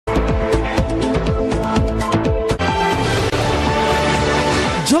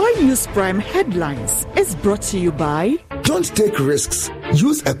News Prime Headlines is brought to you by... Don't take risks.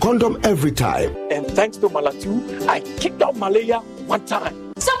 Use a condom every time. And thanks to Malatu, I kicked out malaria one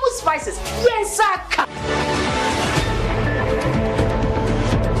time. Some spices, yes, sir.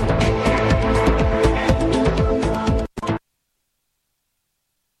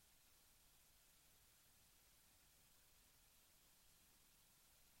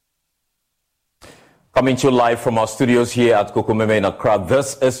 Coming to you live from our studios here at Kokomeme in Accra,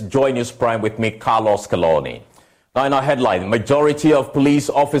 this is Joy News Prime with me, Carlos Kaloni. Now in our headline, majority of police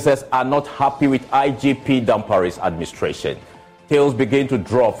officers are not happy with IGP Dampari's administration. Tales begin to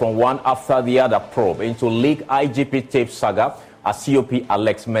drop from one after the other probe into leaked IGP tape saga as COP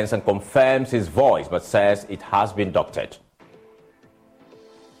Alex Mensah confirms his voice but says it has been doctored.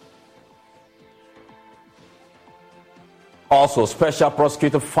 Also, Special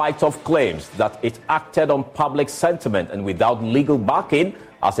Prosecutor fights off claims that it acted on public sentiment and without legal backing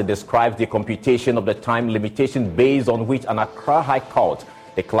as it describes the computation of the time limitation based on which an Accra High Court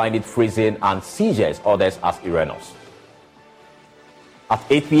declined it freezing and seizures others as erroneous. At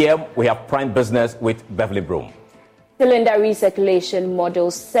 8 p.m., we have Prime Business with Beverly Broom. Cylinder recirculation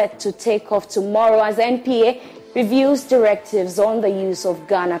model set to take off tomorrow as NPA reviews directives on the use of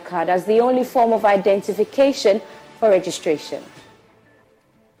Ghana card as the only form of identification for registration.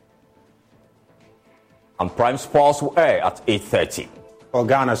 And Prime Sports will air at 8:30.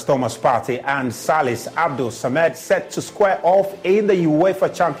 Ghana's Thomas Partey and Salis Abdul Samed set to square off in the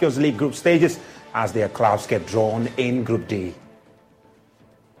UEFA Champions League group stages as their clubs get drawn in Group D.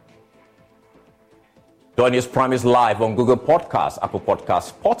 Joy News Prime is live on Google Podcasts, Apple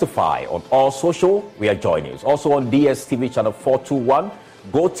Podcasts, Spotify, on all social. We are Joy News. Also on DSTV channel 421,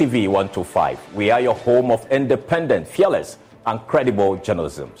 GoTV 125. We are your home of independent, fearless, and credible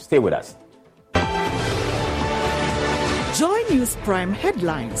journalism. Stay with us. Joy News Prime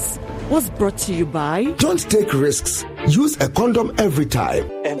Headlines was brought to you by... Don't take risks. Use a condom every time.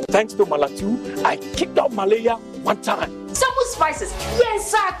 And thanks to Malatu, I kicked out malaria one time. Some spices, yes,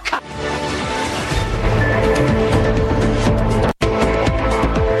 sir.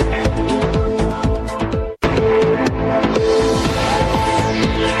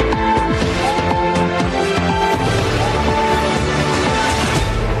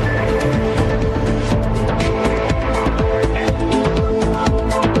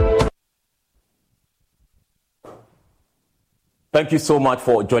 Thank you so much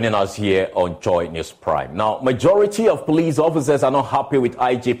for joining us here on Joy News Prime. Now, majority of police officers are not happy with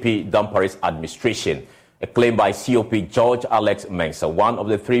IGP Dampari's administration. A claim by COP George Alex Mensah, one of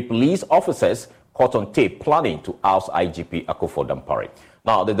the 3 police officers caught on tape planning to oust IGP Akufo Dampari.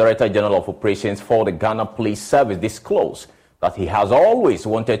 Now, the Director General of Operations for the Ghana Police Service disclosed that he has always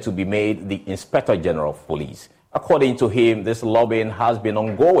wanted to be made the Inspector General of Police. According to him, this lobbying has been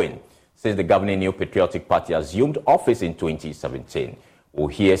ongoing since the governing New Patriotic Party assumed office in 2017. We'll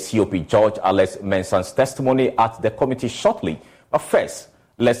hear COP George Alex Mensah's testimony at the committee shortly. But first,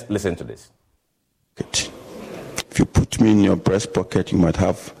 let's listen to this. If you put me in your breast pocket, you might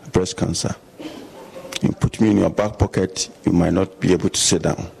have breast cancer. You put me in your back pocket, you might not be able to sit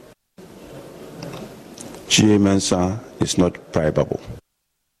down. G.A. Mensah is not bribable.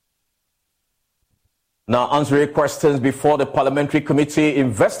 Now, answering questions before the parliamentary committee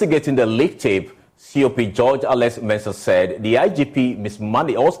investigating the leaked tape, COP George Alex Mensah said the IGP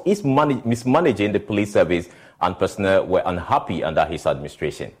is mismanaging the police service and personnel were unhappy under his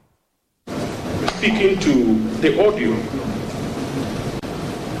administration. Speaking to the audio,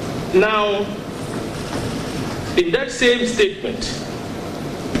 now, in that same statement,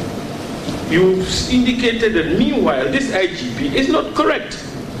 you've indicated that meanwhile this IGP is not correct.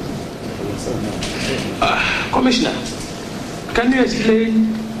 Commissioner, can you explain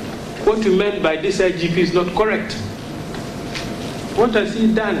what you meant by this IGP is not correct? What has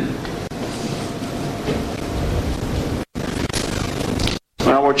he done?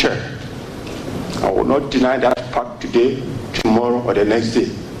 Honorable Chair, I will not deny that fact today, tomorrow, or the next day.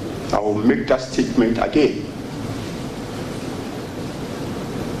 I will make that statement again.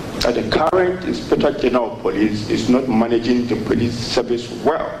 That the current Inspector General of Police is not managing the police service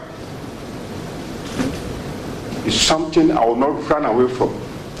well. It's something I will not run away from.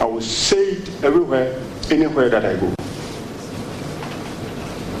 I will say it everywhere, anywhere that I go.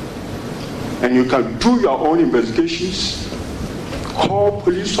 And you can do your own investigations, call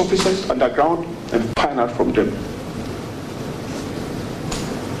police officers underground and find out from them.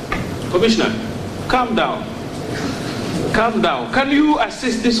 Commissioner, calm down. Calm down. Can you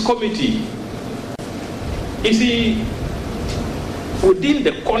assist this committee? You see, within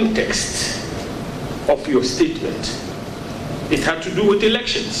the context of your statement, it had to do with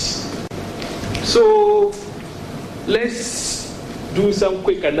elections. So let's do some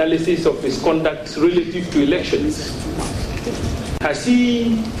quick analysis of his conduct relative to elections. Has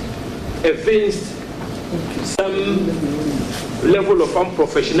he evinced some level of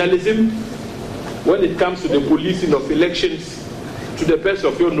unprofessionalism when it comes to the policing of elections, to the best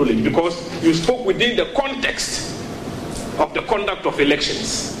of your knowledge? Because you spoke within the context of the conduct of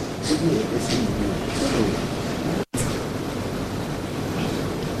elections.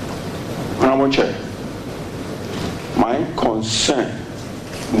 Honorable Chair, my concern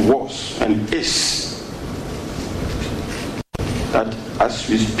was and is that as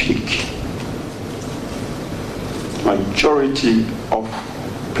we speak, majority of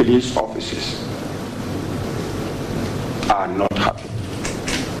police officers are not happy.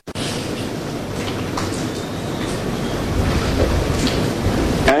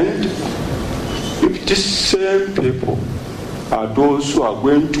 And if these same people are those who are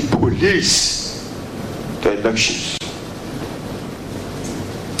going to police the elections,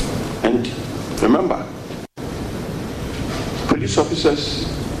 and remember, police officers,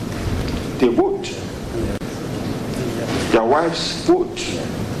 they vote. Their wives vote.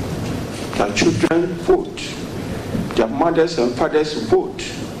 Their children vote. Their mothers and fathers vote.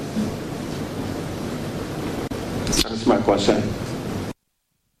 That is my concern.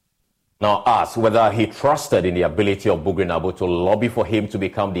 Now asked whether he trusted in the ability of Bugrinabu to lobby for him to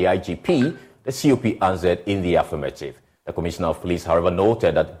become the IGP, the COP answered in the affirmative. The Commissioner of Police, however,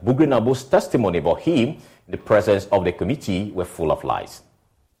 noted that Bugrinabu's testimony about him in the presence of the committee were full of lies.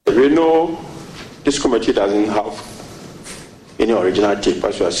 We know this committee doesn't have any original tape,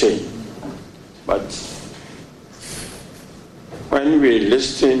 as you are saying. But when we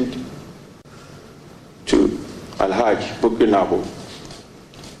listened to Alhaji Bugrinabu,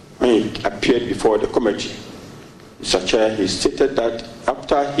 when he appeared before the committee, Mr. Chair, he stated that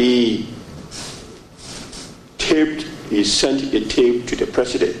after he sent a tape to the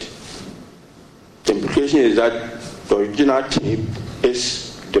president. The implication is that the original tape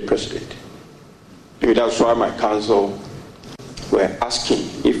is the president. Maybe that's why my counsel were asking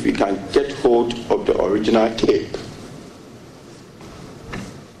if we can get hold of the original tape.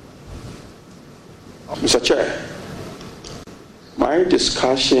 Mr. Chair, my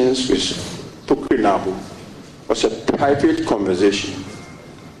discussions with Bugrinabu was a private conversation,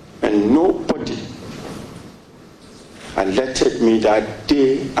 and nobody alerted me that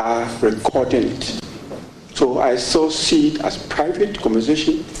they are recording it. So I still see it as private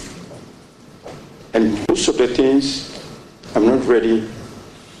conversation, and most of the things I'm not ready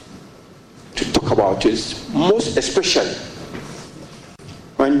to talk about it, most especially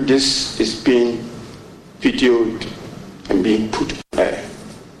when this is being videoed and being put on air.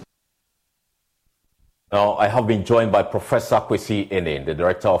 Now, I have been joined by Professor Kwesi Enin, the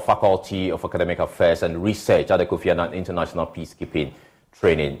Director of Faculty of Academic Affairs and Research at the Kofi Annan International Peacekeeping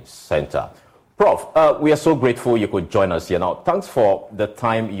Training Center. Prof, we are so grateful you could join us here. Now, thanks for the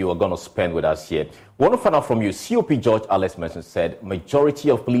time you are going to spend with us here. We want to find out from you, COP George Alex Mensah said majority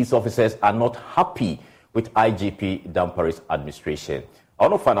of police officers are not happy with IGP Dampari's administration. I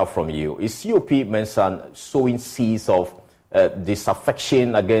want to find out from you, is COP Mensah sowing seeds of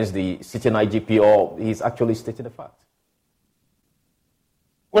disaffection against the sitting IGP, or he's actually stating the fact?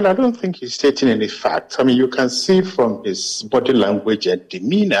 Well, I don't think he's stating any facts. I mean, you can see from his body language and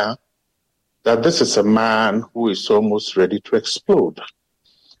demeanor that this is a man who is almost ready to explode.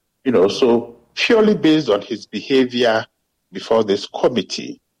 You know, so purely based on his behavior before this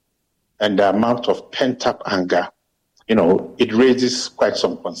committee and the amount of pent-up anger, you know, it raises quite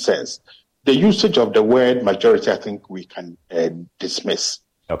some concerns. The usage of the word majority, I think we can dismiss.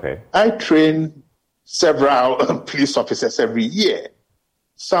 Okay. I train several police officers every year.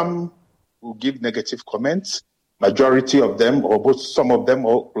 Some will give negative comments. Majority of them, or both some of them,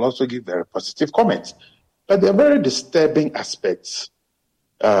 will also give very positive comments. But there are very disturbing aspects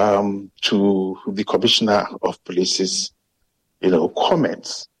to the Commissioner of Police's,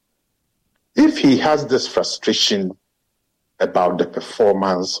 comments. If he has this frustration about the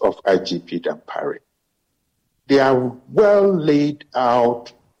performance of IGP Dampari, there are well laid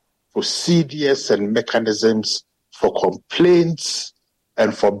out procedures and mechanisms for complaints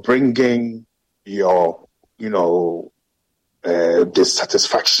and for bringing your,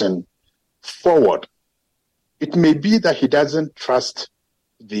 dissatisfaction forward. It may be that he doesn't trust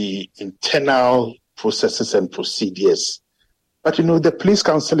the internal processes and procedures, but, the police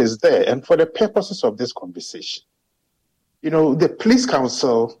council is there. And for the purposes of this conversation, the police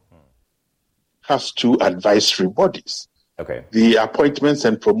council has two advisory bodies. Okay. The Appointments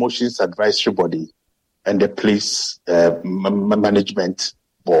and Promotions Advisory Body and the Police Management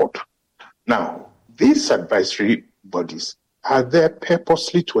Board. Now, these advisory bodies are there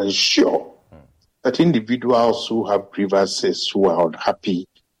purposely to ensure that individuals who have grievances, who are unhappy,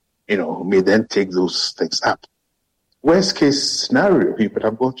 may then take those things up. Worst case scenario, he could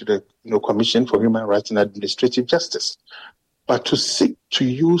have gone to the Commission for Human Rights and Administrative Justice. But to seek to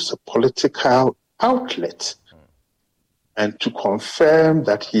use a political outlet and to confirm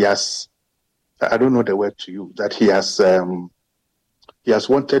that he has, I don't know the word to use, that he has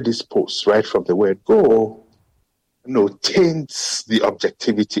wanted this post right from the word go, taints the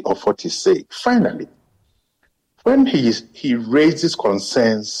objectivity of what he's saying. Finally, when he raises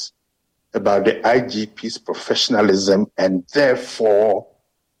concerns about the IGP's professionalism and therefore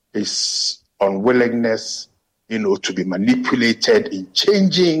his unwillingness, to be manipulated in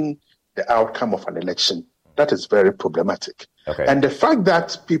changing the outcome of an election, that is very problematic. Okay. And the fact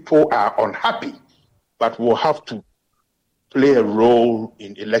that people are unhappy but will have to play a role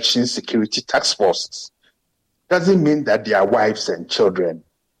in election security task forces doesn't mean that their wives and children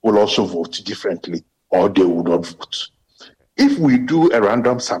will also vote differently or they will not vote. If we do a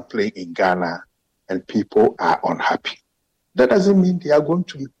random sampling in Ghana and people are unhappy, that doesn't mean they are going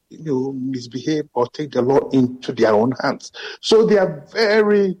to misbehave or take the law into their own hands. So there are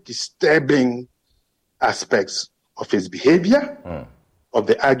very disturbing aspects of his behavior, of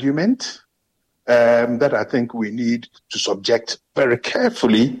the argument, that I think we need to subject very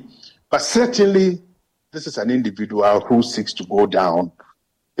carefully. But certainly, this is an individual who seeks to go down,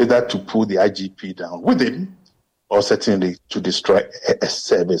 either to pull the IGP down with him, or certainly to destroy a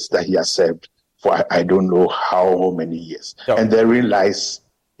service that he has served for I don't know how many years. Oh. And therein lies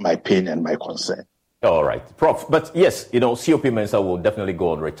my pain and my concern. All right, Prof. But yes, COP Mensah will definitely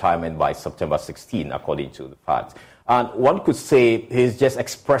go on retirement by September 16, according to the facts. And one could say he's just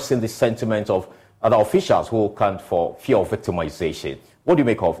expressing the sentiment of other officials who can't for fear of victimization. What do you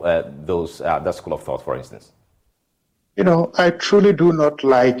make of that school of thought, for instance? I truly do not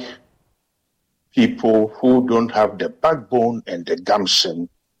like people who don't have the backbone and the gumption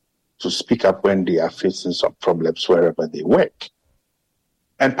to speak up when they are facing some problems wherever they work.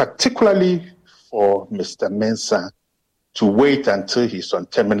 And particularly for Mr. Mensah to wait until he's on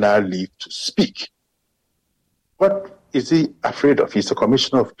terminal leave to speak. What is he afraid of? He's a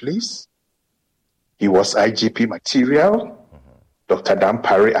commissioner of police. He was IGP material. Dr.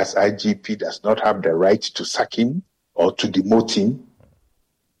 Dampare as IGP does not have the right to sack him or to demote him.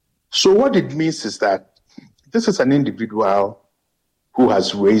 So what it means is that this is an individual who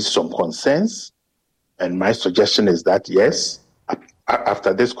has raised some concerns. And my suggestion is that, yes,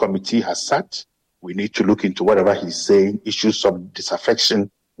 after this committee has sat, we need to look into whatever he's saying. Issues of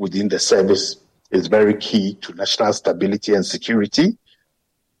disaffection within the service is very key to national stability and security.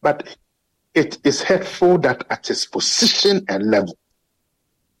 But it is hurtful that at his position and level,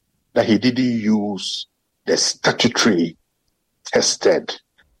 that he didn't use the statutory tested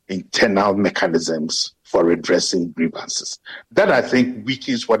internal mechanisms for redressing grievances. That, I think,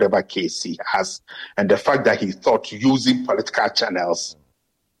 weakens whatever case he has. And the fact that he thought using political channels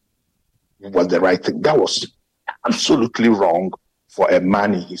was the right thing, that was absolutely wrong for a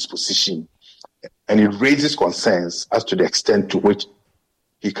man in his position. And it raises concerns as to the extent to which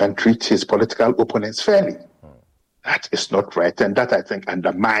he can treat his political opponents fairly. That is not right. And that, I think,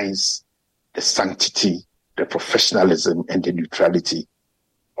 undermines the sanctity, the professionalism, and the neutrality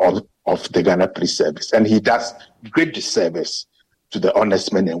of the Ghana Police Service. And he does great disservice to the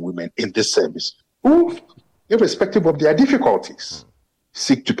honest men and women in this service who, irrespective of their difficulties,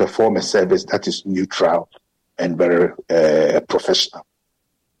 seek to perform a service that is neutral and very professional.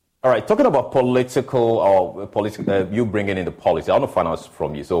 All right, talking about you bringing in the policy, I want to find out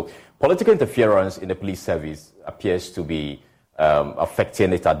from you. So political interference in the police service appears to be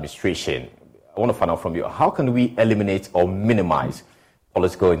affecting its administration. I want to find out from you, how can we eliminate or minimize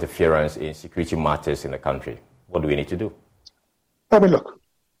political interference in security matters in the country? What do we need to do? I mean, look,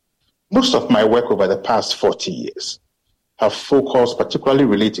 most of my work over the past 40 years have focused, particularly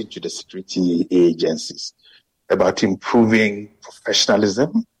related to the security agencies, about improving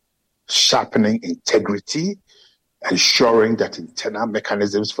professionalism, sharpening integrity, ensuring that internal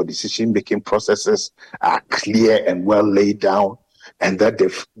mechanisms for decision-making processes are clear and well laid down, and that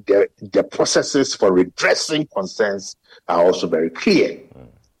the processes for redressing concerns are also very clear.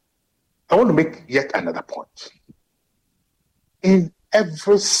 I want to make yet another point. In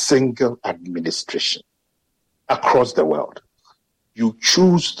every single administration across the world, you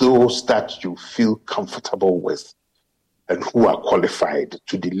choose those that you feel comfortable with and who are qualified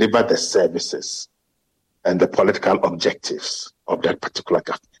to deliver the services and the political objectives of that particular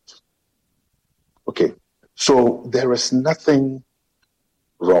government. Okay, so there is nothing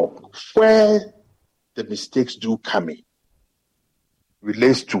wrong. Where the mistakes do come in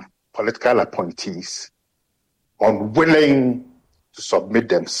relates to political appointees unwilling to submit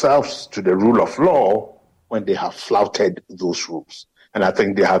themselves to the rule of law when they have flouted those rules. And I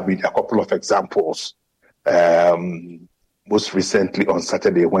think there have been a couple of examples, most recently on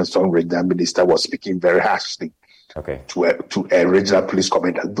Saturday when some regional minister was speaking very harshly to a regional police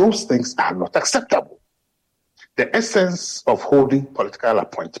commander. Those things are not acceptable. The essence of holding political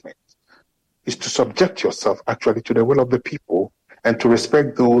appointment is to subject yourself actually to the will of the people and to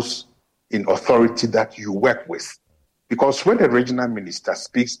respect those in authority that you work with. Because when a regional minister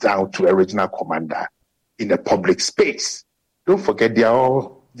speaks down to a regional commander in a public space, don't forget they are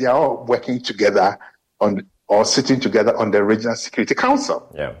all working together or sitting together on the Regional Security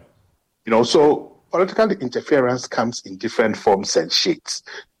Council. Yeah. So political interference comes in different forms and shapes.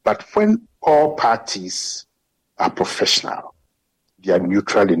 But when all parties are professional, they are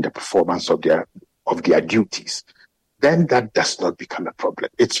neutral in the performance of their duties, then that does not become a problem.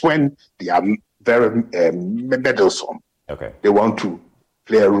 It's when they are very meddlesome. They want to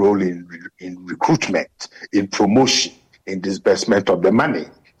play a role in recruitment, in promotion, in disbursement of the money,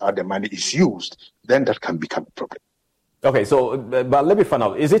 how the money is used, then that can become a problem. Okay, so, but let me find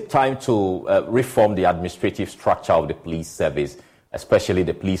out, is it time to reform the administrative structure of the police service, especially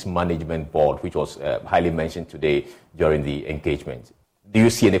the police management board, which was highly mentioned today during the engagement? Do you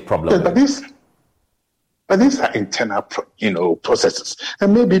see any problem? But these are internal, processes.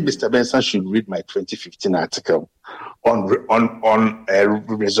 And maybe Mr. Mensah should read my 2015 article on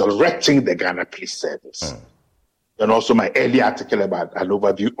resurrecting the Ghana Police Service. And also my early article about an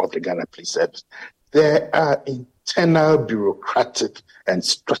overview of the Ghana Police Service. There are internal bureaucratic and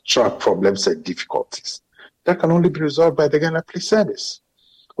structural problems and difficulties that can only be resolved by the Ghana Police Service.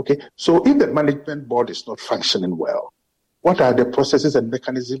 Okay, so if the management board is not functioning well, what are the processes and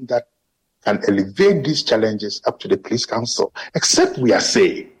mechanisms that can elevate these challenges up to the police council? Except we are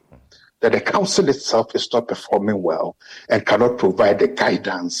saying that the council itself is not performing well and cannot provide the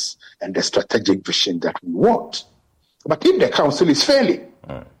guidance and the strategic vision that we want. But if the council is failing,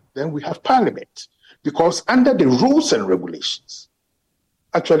 then we have parliament. Because under the rules and regulations,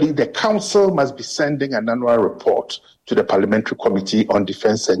 actually the council must be sending an annual report to the Parliamentary Committee on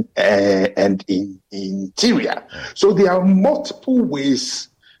Defence and Interior. So there are multiple ways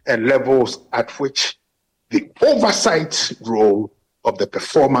and levels at which the oversight role of the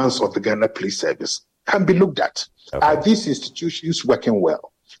performance of the Ghana Police Service can be looked at. Are these institutions working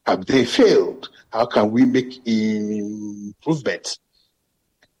well? Have they failed? How can we make improvements?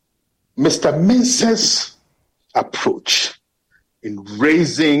 Mr. Mensah's approach in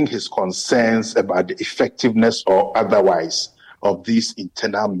raising his concerns about the effectiveness or otherwise of these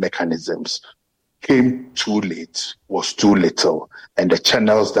internal mechanisms came too late, was too little, and the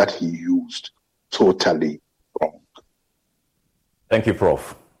channels that he used totally wrong. Thank you,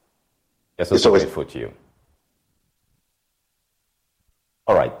 Prof. Yes, it's always grateful to you.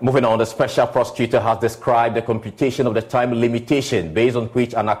 All right, moving on, the special prosecutor has described the computation of the time limitation based on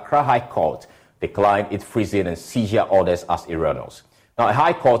which an Accra High Court declined its freezing and seizure orders as erroneous. Now, a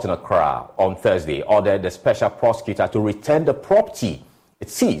High Court in Accra on Thursday ordered the special prosecutor to return the property it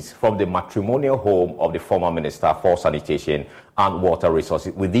seized from the matrimonial home of the former Minister for Sanitation and Water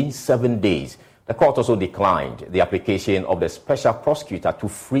Resources within 7 days. The court also declined the application of the special prosecutor to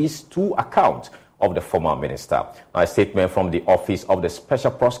freeze 2 accounts of the former minister. Now, a statement from the office of the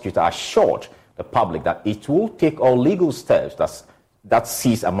special prosecutor assured the public that it will take all legal steps that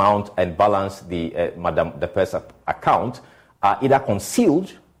seize amount and balance the person's account are either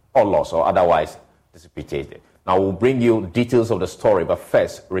concealed or lost or otherwise dissipated. Now, we'll bring you details of the story, but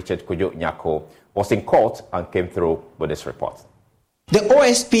first, Richard Kojo Nyako was in court and came through with this report. The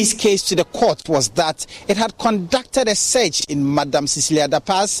OSP's case to the court was that it had conducted a search in Madam Cecilia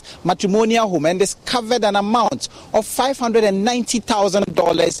Dapa's matrimonial home and discovered an amount of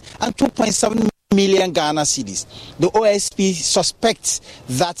 $590,000 and 2.7 million Ghana cedis. The OSP suspects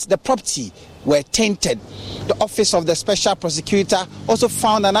that the property were tainted. The Office of the Special Prosecutor also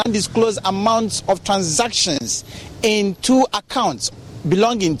found an undisclosed amount of transactions in 2 accounts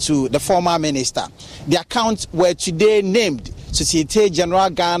belonging to the former minister. The accounts were today named Societe Generale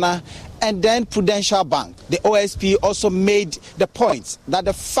Ghana and then Prudential Bank. The OSP also made the point that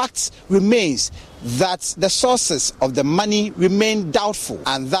the fact remains that the sources of the money remain doubtful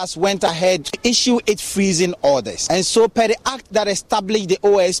and thus went ahead to issue its freezing orders. And so per the act that established the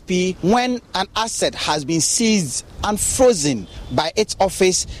OSP, when an asset has been seized and frozen by its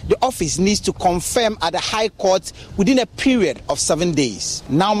office, the office needs to confirm at the High Court within a period of 7 days.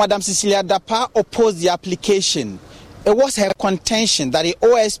 Now, Madam Cecilia Dapa opposed the application It was her contention that the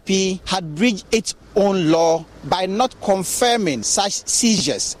OSP had breached its own law by not confirming such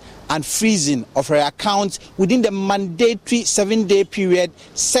seizures and freezing of her account within the mandatory 7-day period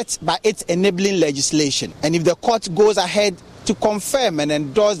set by its enabling legislation. And if the court goes ahead to confirm and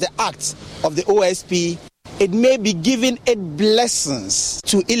endorse the acts of the OSP, it may be giving it blessings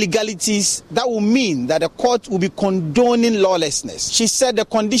to illegalities that will mean that the court will be condoning lawlessness. She said the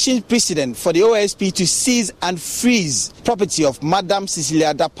conditions precedent for the OSP to seize and freeze property of Madam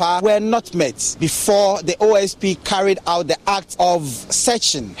Cecilia Dapaah were not met before the OSP carried out the act of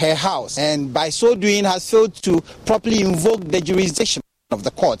searching her house, and by so doing has failed to properly invoke the jurisdiction of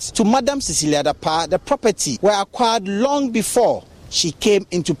the court. To Madam Cecilia Dapaah, the property were acquired long before she came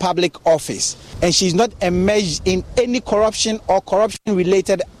into public office, and she's not emerged in any corruption or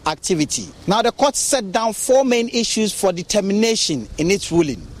corruption-related activity. Now, the court set down 4 main issues for determination in its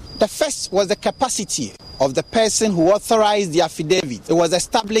ruling. The first was the capacity of the person who authorized the affidavit. It was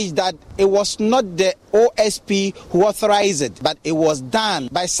established that it was not the OSP who authorized it, but it was done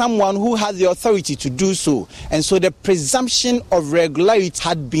by someone who had the authority to do so. And so the presumption of regularity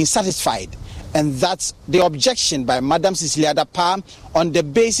had been satisfied. And that's the objection by Madam Cecilia Dapaah on the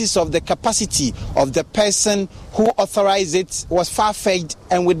basis of the capacity of the person who authorized it was far-fetched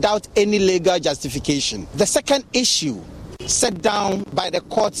and without any legal justification. The second issue set down by the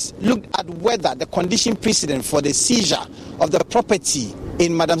courts looked at whether the condition precedent for the seizure of the property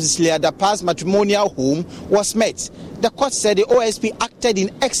in Madam Cecilia Dapaah's matrimonial home was met. The court said the OSP acted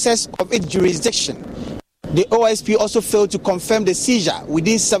in excess of its jurisdiction. The OSP also failed to confirm the seizure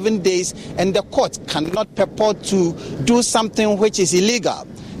within 7 days, and the court cannot purport to do something which is illegal.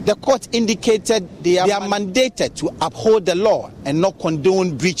 The court indicated they are mandated to uphold the law and not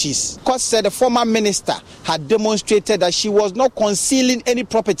condone breaches. The court said the former minister had demonstrated that she was not concealing any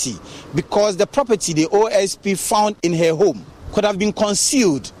property because the property the OSP found in her home could have been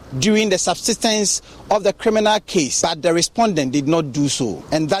concealed during the subsistence of the criminal case, but the respondent did not do so,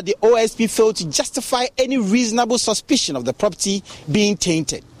 and that the OSP failed to justify any reasonable suspicion of the property being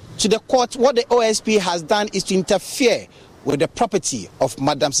tainted. To the court, what the OSP has done is to interfere with the property of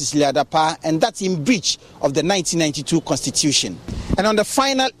Madam Cecilia Dapaah, and that's in breach of the 1992 Constitution. And on the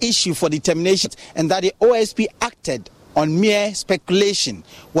final issue for determination, and that the OSP acted on mere speculation,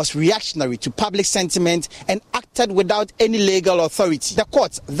 was reactionary to public sentiment and acted without any legal authority. The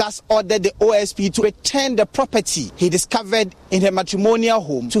court thus ordered the OSP to return the property he discovered in her matrimonial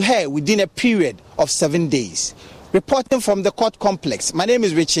home to her within a period of 7 days. Reporting from the court complex, my name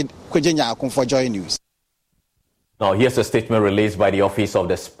is Richard Kwejenyakum for Joy News. Now, here's a statement released by the Office of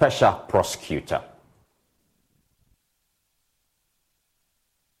the Special Prosecutor.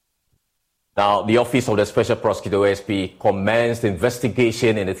 Now, the Office of the Special Prosecutor, OSP, commenced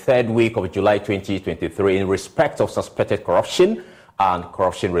investigation in the 3rd week of July 2023 in respect of suspected corruption and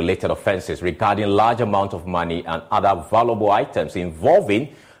corruption-related offences regarding large amount of money and other valuable items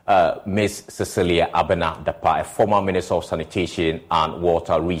involving Ms. Cecilia Abena Dapaah, a former Minister of Sanitation and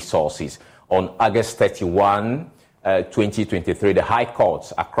Water Resources. On August 31, 2023, the High Court,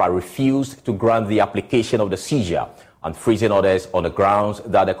 Accra, refused to grant the application of the seizure and freezing orders on the grounds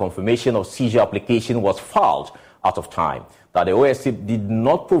that the confirmation of seizure application was filed out of time, that the OSP did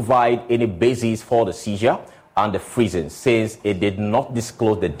not provide any basis for the seizure and the freezing since it did not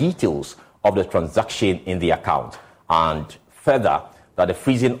disclose the details of the transaction in the account, and further, that the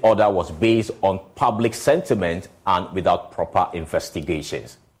freezing order was based on public sentiment and without proper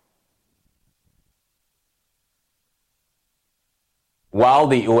investigations. While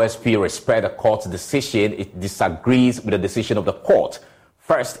the OSP respects the court's decision, it disagrees with the decision of the court.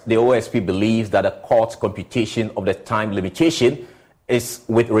 First, the OSP believes that the court's computation of the time limitation is,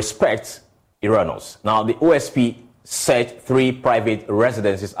 with respect, erroneous. Now, the OSP said 3 private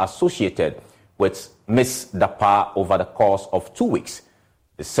residences associated with Ms. Dapaah over the course of 2 weeks.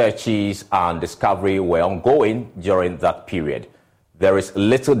 The searches and discovery were ongoing during that period. There is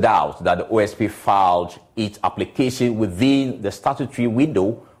little doubt that the OSP filed its application within the statutory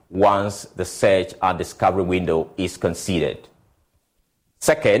window once the search and discovery window is conceded.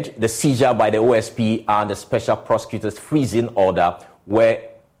 Second, the seizure by the OSP and the Special Prosecutor's freezing order were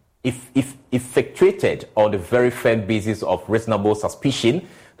effectuated on the very firm basis of reasonable suspicion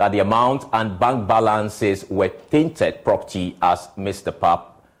that the amount and bank balances were tainted property, as Ms. Dapaah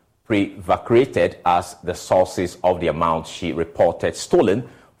prevaricated as the sources of the amount she reported stolen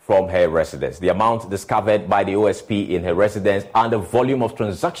from her residence, the amount discovered by the OSP in her residence, and the volume of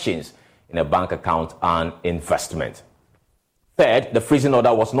transactions in a bank account and investment. Third, the freezing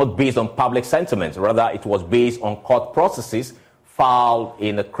order was not based on public sentiment. Rather, it was based on court processes filed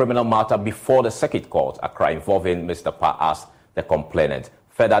in a criminal matter before the Circuit Court, Accra, involving Mr. Pa as the complainant.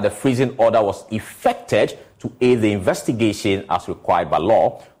 Further, the freezing order was effected to aid the investigation as required by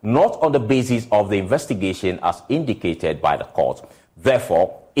law, not on the basis of the investigation as indicated by the court.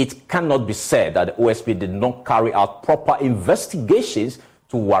 Therefore, it cannot be said that the OSP did not carry out proper investigations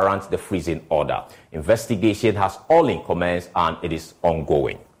to warrant the freezing order. Investigation has only commenced and it is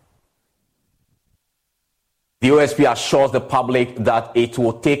ongoing. The OSP assures the public that it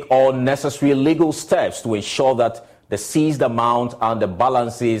will take all necessary legal steps to ensure that the seized amount and the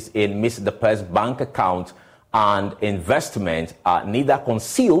balances in Ms. Dapa's bank account and investment are neither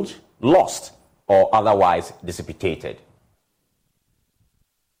concealed, lost, or otherwise dissipated.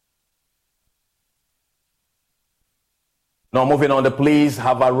 Now moving on, the police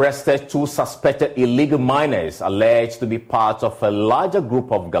have arrested 2 suspected illegal miners alleged to be part of a larger group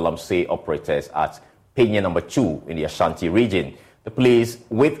of Galamsey operators at Penya No. 2 in the Ashanti region. The police,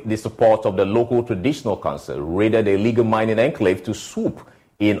 with the support of the local traditional council, raided the illegal mining enclave to swoop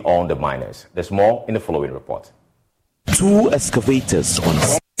in on the miners. There's more in the following report. 2 excavators on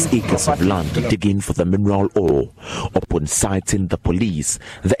 6 acres of land digging for the mineral ore. Upon sighting the police,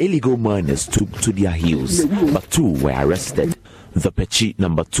 the illegal miners took to their heels, but 2 were arrested. The Pechi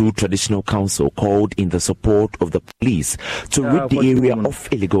No. 2 Traditional Council called in the support of the police to rid the area of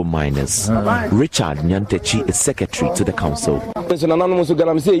illegal miners. Richard Nyantechi is secretary to the council.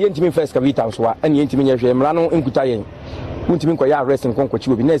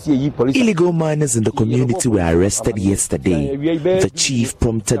 Illegal miners in the community were arrested yesterday. The chief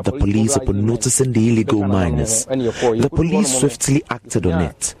prompted the police upon noticing the illegal miners. The police swiftly acted on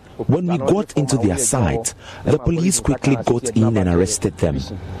it. When we got into their sight, the police quickly got in and arrested them.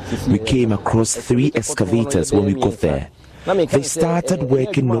 We came across 3 excavators when we got there. They started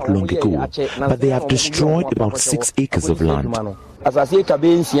working not long ago, but they have destroyed about 6 acres of land.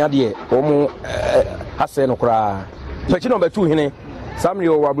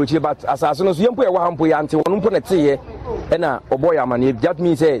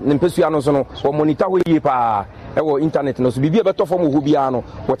 Internet no so bibia beto fo mo hu bia no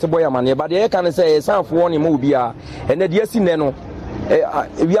wote boy amane ba de kan say sanfo woni ma obia ene de asi ne no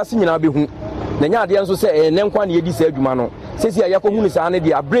wiase nyina be hu na nya de nso say ne nkwa ne yedi sa adwuma no sesi ayako hu ni sa ne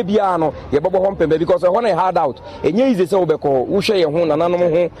de abre bia no ye bebo ho mpembe because ho na hard out enye ize say obeko wo hwe ye hu nananom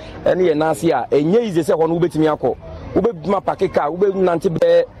ho ene ye nase a enye ize say ho no ubetimi akọ ubetuma pakeka ube nante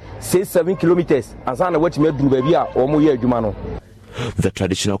be 6-7 kilometers ansa na watimi aduru ba bia o mo ye adwuma no. The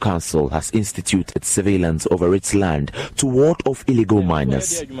Traditional Council has instituted surveillance over its land to ward off illegal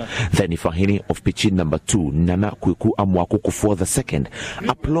miners. The Nifahini of Pechi No. 2, Nana Kweku Amwakukufor II,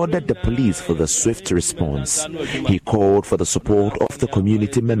 applauded the police for the swift response. He called for the support of the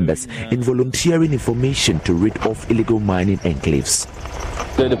community members in volunteering information to rid off illegal mining enclaves.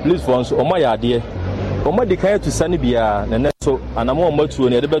 The police force, Oma de kaya to Sanibia, Neneso, and a more motu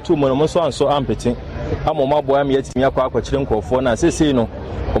and the better monomoso and so ampeti. I'm on my boy, I'm yet me a quack for na say no,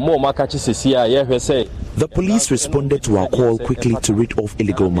 or more macaches say. The police responded to our call quickly to rid off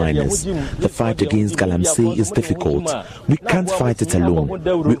illegal miners. The fight against Galamsey is difficult. We can't fight it alone.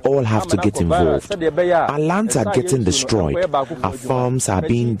 We all have to get involved. Our lands are getting destroyed. Our farms are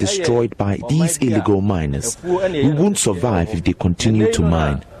being destroyed by these illegal miners. We won't survive if they continue to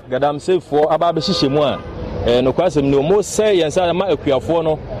mine. Galamsey for Ababishimua, and no question no more say and say my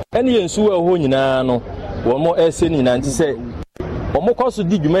equiafono, any and sue a honino, one more essay in 90 say. Or more cost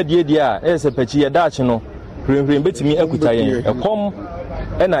did you make as a petty dachino, bring bit me equity, a com,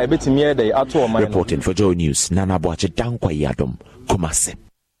 and I bet me a day at all. Reporting for Joy News, Nana Boache Dankwa Yadom, Kumase.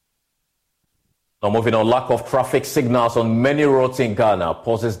 Now moving on, lack of traffic signals on many roads in Ghana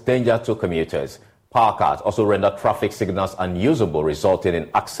poses danger to commuters. Power cuts also render traffic signals unusable, resulting in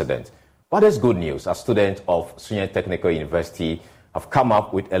accidents. But there's good news. A student of Sunyan Technical University have come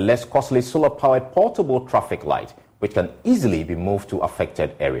up with a less costly solar-powered portable traffic light, which can easily be moved to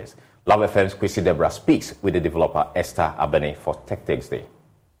affected areas. Love FM's Chrissy Debra speaks with the developer Esther Abene for Tech Takes Day.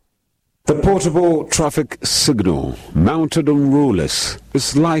 The portable traffic signal, mounted on rollers,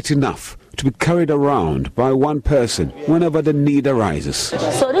 is light enough to be carried around by one person whenever the need arises.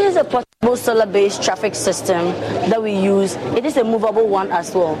 So this is a portable solar-based traffic system that we use. It is a movable one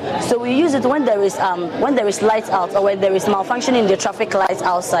as well. So we use it when there is lights out or when there is malfunction in the traffic lights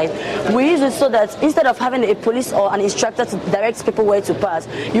outside. We use it so that instead of having a police or an instructor to direct people where to pass,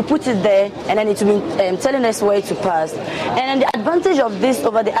 you put it there and then it will be telling us where to pass. And the advantage of this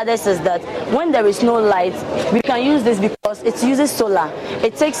over the others is that when there is no light, we can use this because it uses solar.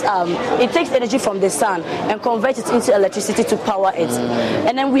 It takes energy from the sun and converts it into electricity to power it.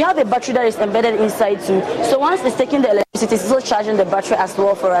 And then we we have a battery that is embedded inside too. So once it's taking the electricity, it's also charging the battery as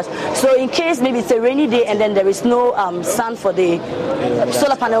well for us. So in case maybe it's a rainy day and then there is no sun for the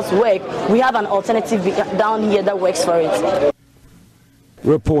solar panels to work, we have an alternative down here that works for it.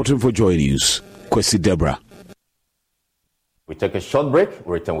 Reporting for Joy News, Kwesi Deborah. We take a short break,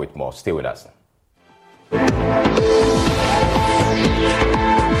 we'll return with more. Stay with us.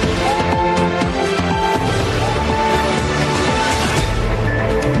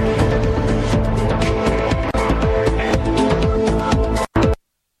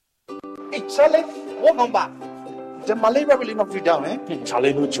 Hey, Charlie, what number? The malaria really knocked you down, eh?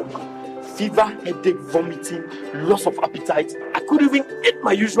 Charlie, no joke. Fever, headache, vomiting, loss of appetite. I couldn't even eat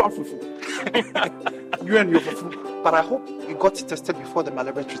my usual fufu. You and your fufu. But I hope you got tested before the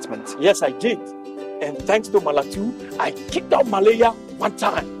malaria treatment. Yes, I did. And thanks to Malatu, I kicked out malaria one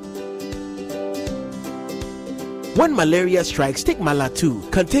time. When malaria strikes, take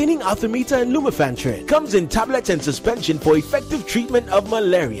Malatu, containing artemether and lumefantrine. Comes in tablets and suspension for effective treatment of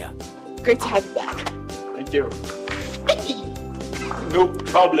malaria. Great to have you back. Thank you. No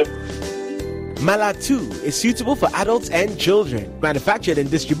problem. Malatu is suitable for adults and children. Manufactured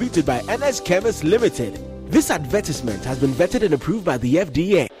and distributed by NS Chemist Limited. This advertisement has been vetted and approved by the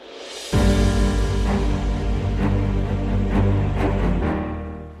FDA.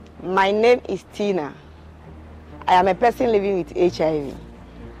 My name is Tina. I am a person living with HIV.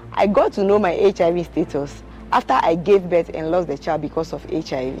 I got to know my HIV status after I gave birth and lost the child because of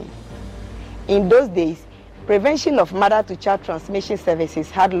HIV. In those days, prevention of mother-to-child transmission services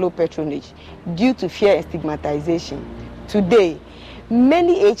had low patronage due to fear and stigmatization. Today,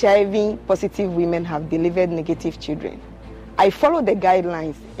 many HIV-positive women have delivered negative children. I follow the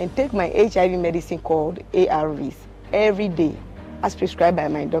guidelines and take my HIV medicine called ARVs every day, as prescribed by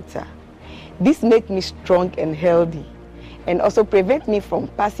my doctor. This makes me strong and healthy, and also prevent me from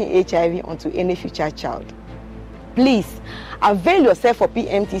passing HIV onto any future child. Please, avail yourself of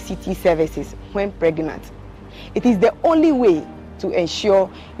PMTCT services when pregnant. It is the only way to ensure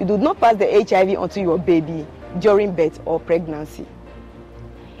you do not pass the HIV onto your baby during birth or pregnancy.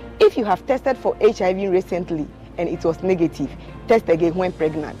 If you have tested for HIV recently and it was negative, test again when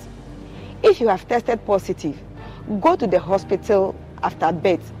pregnant. If you have tested positive, go to the hospital after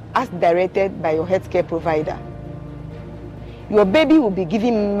birth as directed by your healthcare provider. Your baby will be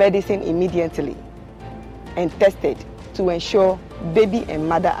given medicine immediately and tested to ensure baby and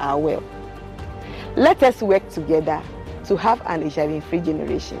mother are well. Let us work together to have an HIV-free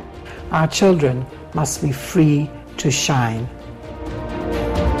generation. Our children must be free to shine.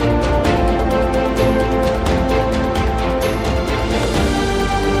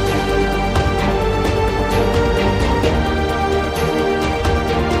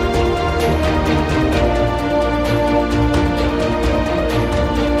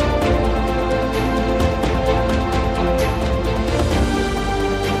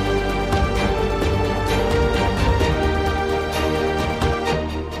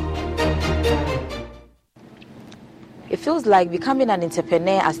 It feels like becoming an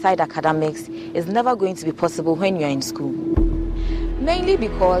entrepreneur aside academics is never going to be possible when you're in school. Mainly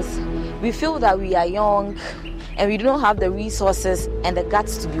because we feel that we are young and we don't have the resources and the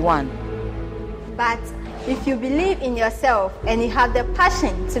guts to be one. But if you believe in yourself and you have the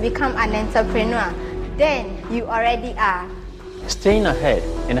passion to become an entrepreneur, then you already are. Staying ahead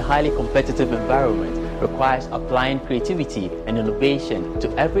in a highly competitive environment requires applying creativity and innovation to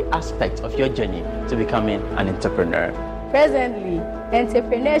every aspect of your journey to becoming an entrepreneur. Presently,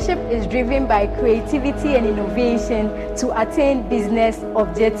 entrepreneurship is driven by creativity and innovation to attain business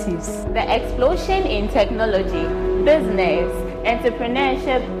objectives. The explosion in technology, business,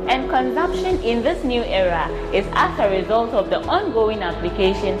 entrepreneurship, and consumption in this new era is as a result of the ongoing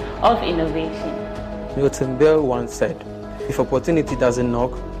application of innovation. Milton Bell once said, "If opportunity doesn't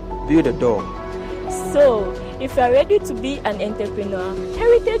knock, build a door." So, if you are ready to be an entrepreneur,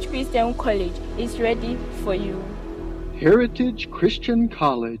 Heritage Christian College is ready for you. Heritage Christian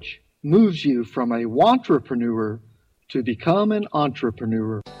College moves you from a wantrepreneur to become an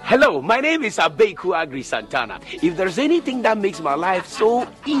entrepreneur. Hello, my name is Abeku Agri Santana. If there's anything that makes my life so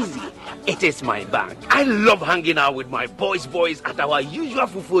easy, it is my bank. I love hanging out with my boys at our usual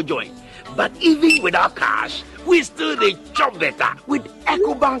fufu joint. But even without cash, we still dey chop better with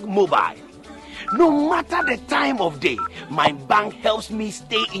EcoBank Mobile. No matter the time of day, my bank helps me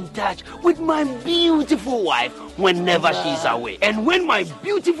stay in touch with my beautiful wife whenever she's away. And when my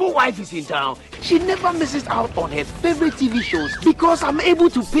beautiful wife is in town, she never misses out on her favorite TV shows because I'm able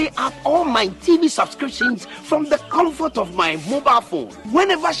to pay up all my TV subscriptions from the comfort of my mobile phone.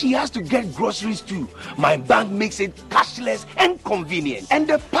 Whenever she has to get groceries too, my bank makes it cashless and convenient. And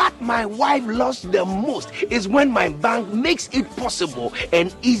the part my wife loves the most is when my bank makes it possible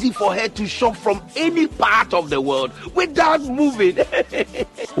and easy for her to shop from any part of the world without moving.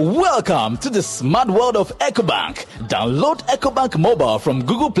 Welcome to the smart world of EcoBank. Download EcoBank Mobile from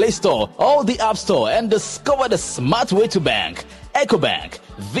Google Play Store or the App Store and discover the smart way to bank. EcoBank,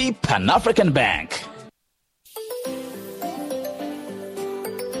 the Pan-African Bank.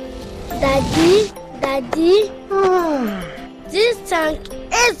 Daddy, this tank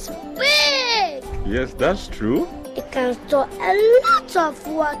is big. Yes, that's true. It can store a lot of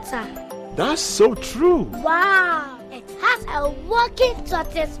water. That's so true. Wow, it has a working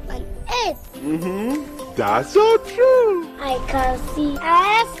tortoise on it. That's so true. I can see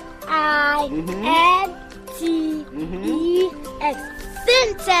S-I-N-T-E-X.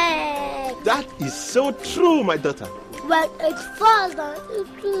 Syntax. That is so true, my daughter. When it falls down, it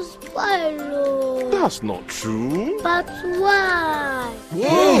will spoil. That's not true. But why?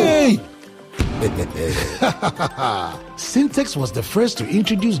 Hey! Syntax was the first to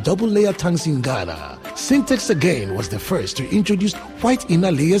introduce double-layer tanks in Ghana. Syntax again was the first to introduce white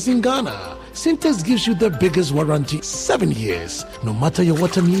inner layers in Ghana. Syntax gives you the biggest warranty, 7 years. No matter your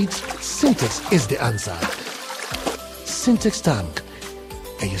water needs, Syntax is the answer. Syntax tank.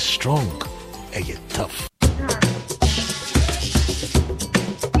 Are you strong? Are you tough?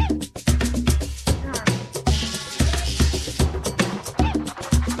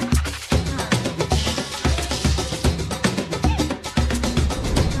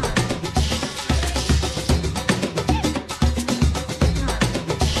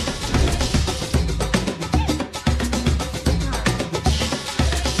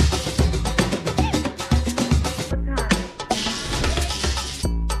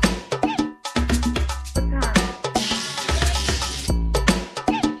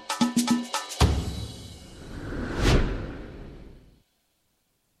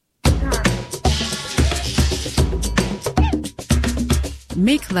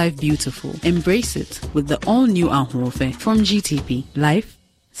 Make life beautiful. Embrace it with the all-new Ahorofe from GTP. Life.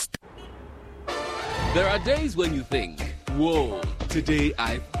 There are days when you think, whoa, today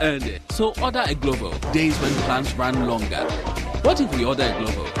I've earned it. So order a Glovo. Days when plans run longer. What if we order a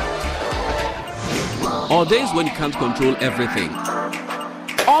Glovo? Or days when you can't control everything.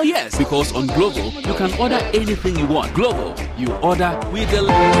 Oh yes, because on Glovo, you can order anything you want. Glovo, you order, we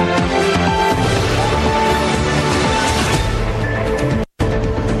deliver.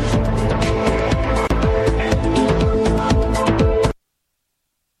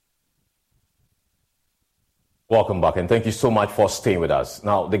 Welcome back, and thank you so much for staying with us.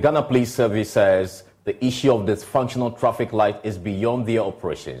 Now, the Ghana Police Service says the issue of dysfunctional traffic light is beyond their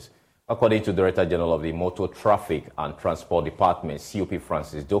operations. According to Director General of the Motor Traffic and Transport Department, COP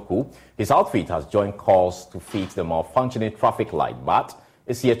Francis Doku, his outfit has joined calls to fix the malfunctioning traffic light, but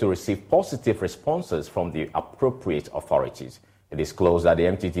is yet to receive positive responses from the appropriate authorities. It is disclosed that the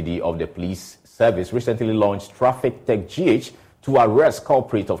MTTD of the Police Service recently launched Traffic Tech GH to arrest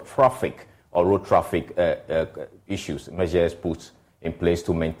culprits of traffic or road traffic issues, measures put in place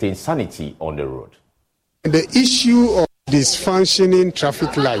to maintain sanity on the road. The issue of dysfunctioning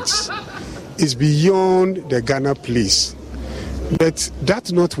traffic lights is beyond the Ghana Police. But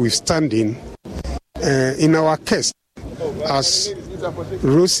that notwithstanding, in our case, as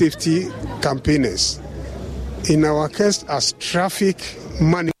road safety campaigners, in our case as traffic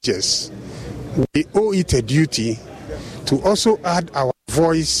managers, we owe it a duty to also add our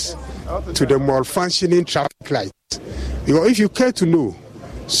voice to the malfunctioning traffic lights. Because if you care to know,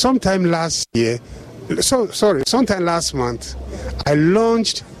 sometime last month, I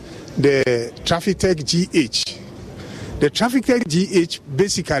launched the Traffic Tech GH. The Traffic Tech GH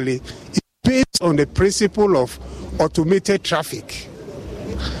basically is based on the principle of automated traffic.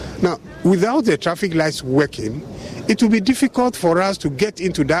 Now, without the traffic lights working, it will be difficult for us to get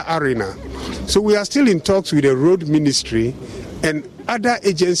into that arena. So we are still in talks with the road ministry and other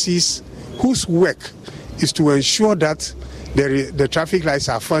agencies whose work is to ensure that the traffic lights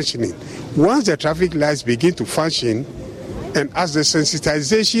are functioning. Once the traffic lights begin to function, and as the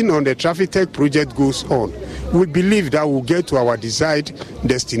sensitization on the Traffic Tech project goes on, we believe that we'll get to our desired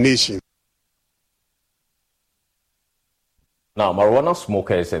destination. Now, marijuana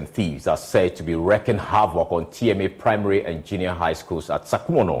smokers and thieves are said to be wreaking havoc on TMA primary and junior high schools at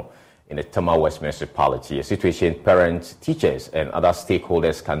Sakumono in the Tema West Municipality, a situation parents, teachers, and other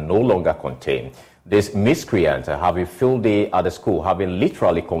stakeholders can no longer contain. These miscreants have a field day at the school, having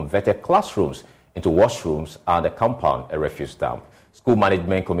literally converted classrooms into washrooms and the compound a refuse dump. School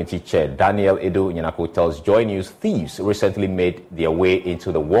Management Committee Chair Daniel Edo Nyanako tells Joy News thieves recently made their way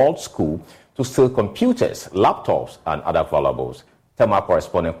into the walled school to steal computers, laptops, and other valuables. Tema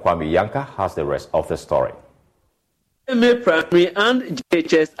correspondent Kwame Yanka has the rest of the story. Primary and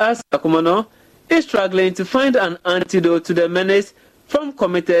JHS as Akumono is struggling to find an antidote to the menace from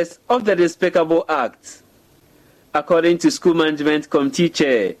committers of the despicable acts. According to School Management Committee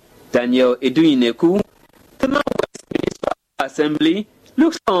Chair Daniel Eduineku, the West Municipal Assembly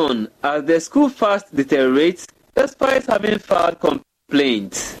looks on as the school fast deteriorates despite having filed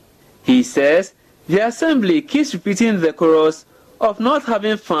complaints. He says the Assembly keeps repeating the chorus of not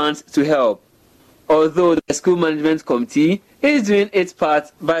having funds to help. Although the School Management Committee is doing its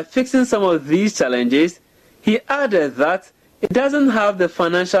part by fixing some of these challenges, he added that it doesn't have the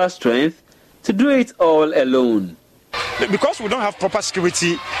financial strength to do it all alone. Because we don't have proper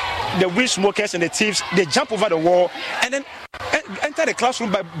security, the weed smokers and the thieves, they jump over the wall and then enter the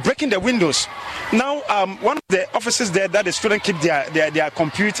classroom by breaking the windows. Now, one of the offices there that the students keep their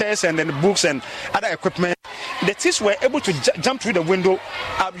computers and then the books and other equipment, the thieves were able to jump through the window,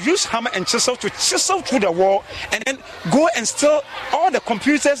 use hammer and chisel to chisel through the wall, and then go and steal all the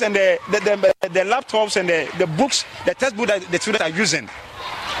computers and the laptops and the books, the textbook that the students are using.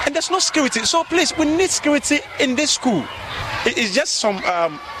 And there's no security. So please, we need security in this school. It's just some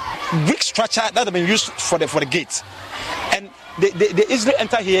brick structure that have been used for the gate. And they easily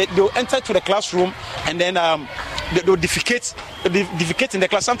enter here, they'll enter to the classroom and then they'll defecate in the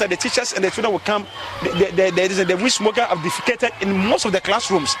class. Sometimes the teachers and the students will come, the weed smoker have defecated in most of the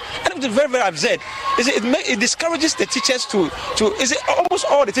classrooms. And it's very, very absurd. It discourages the teachers almost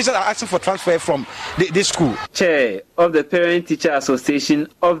all the teachers are asking for transfer from this school. Chair of the Parent Teacher Association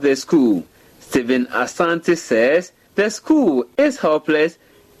of the school, Stephen Asante, says the school is helpless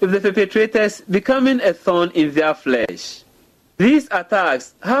with the perpetrators becoming a thorn in their flesh. These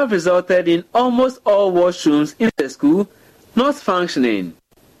attacks have resulted in almost all washrooms in the school not functioning.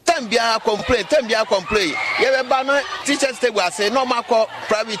 I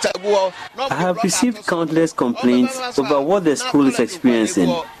have received countless complaints over what the school is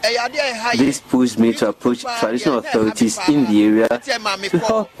experiencing. This pushed me to approach traditional authorities in the area to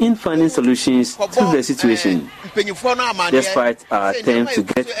help in finding solutions to the situation. Despite our attempt to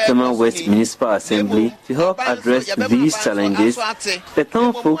get the West Municipal Assembly to help address these challenges, the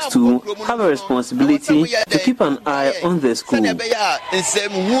town folks too have a responsibility to keep an eye on the school.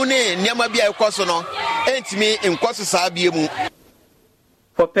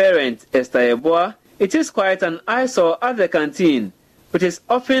 For parents, Esther Eboa, it is quite an eyesore at the canteen, which is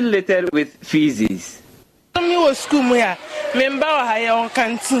often littered with feces.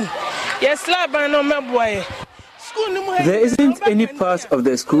 There isn't any part of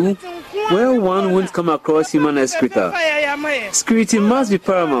the school where one won't come across human excreta. Security must be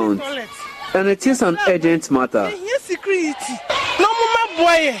paramount, and it is an urgent matter.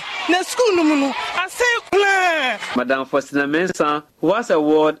 Madam Faustina Mensah, who has a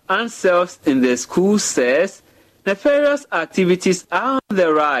ward and serves in the school, says nefarious activities are on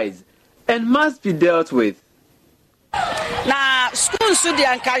the rise and must be dealt with. Na school study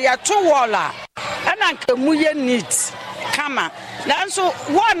and career to walla and ankamuye needs.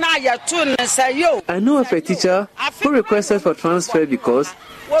 I know of a teacher who requested for transfer because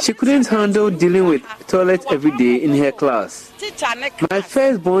she couldn't handle dealing with toilets every day in her class. My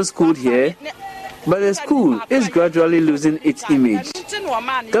firstborn schooled here, but the school is gradually losing its image.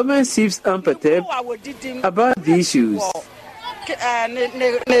 Government seems unperturbed about the issues.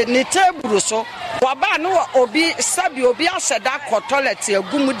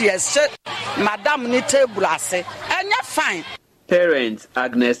 Parents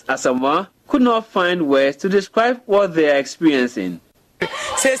Agnes Asamoah could not find words to describe what they are experiencing.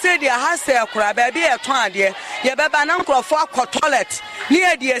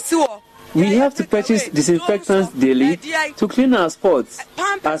 We have to purchase disinfectants daily to clean our spots,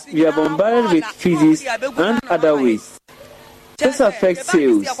 as we are bombarded with feces and other waste. This affects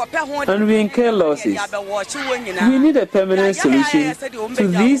sales, and we incur losses. We need a permanent solution to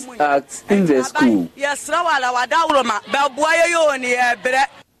these acts in the school.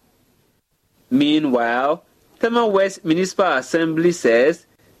 Meanwhile, Tema West Municipal Assembly says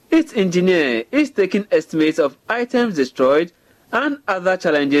its engineer is taking estimates of items destroyed and other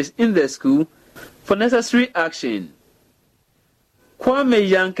challenges in the school for necessary action. Kwame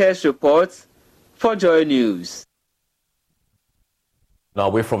Yankes reports for Joy News. Now,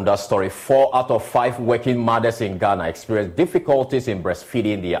 away from that story, 4 out of 5 working mothers in Ghana experience difficulties in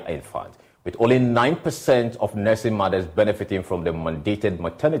breastfeeding their infant. with only 9% of nursing mothers benefiting from the mandated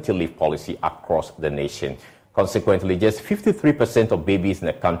maternity leave policy across the nation. Consequently, just 53% of babies in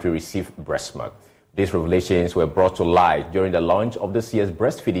the country receive breast milk. These revelations were brought to light during the launch of this year's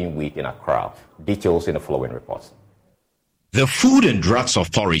Breastfeeding Week in Accra. Details in the following report. The Food and Drugs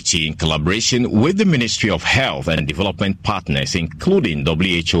Authority, in collaboration with the Ministry of Health and Development partners, including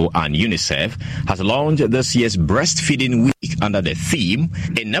WHO and UNICEF, has launched this year's Breastfeeding Week under the theme,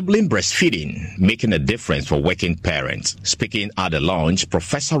 Enabling Breastfeeding, Making a Difference for Working Parents. Speaking at the launch,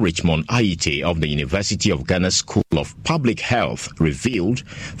 Professor Richmond Ayite of the University of Ghana School of Public Health revealed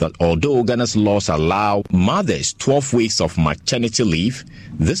that although Ghana's laws allow mothers 12 weeks of maternity leave,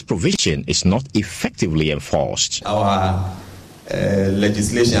 this provision is not effectively enforced. Our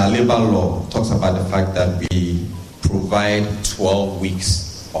legislation, our labor law, talks about the fact that we provide 12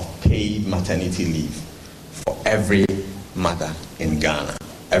 weeks of paid maternity leave for every mother in Ghana,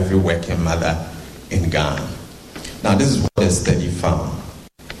 every working mother in Ghana. Now, this is what the study found,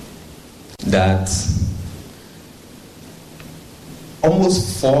 that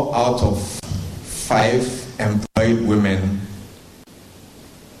almost 4 out of 5 employed women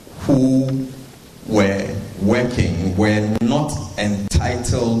who were working were not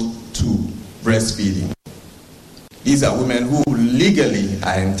entitled to breastfeeding. These are women who legally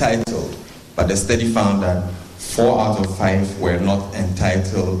are entitled, but the study found that 4 out of 5 were not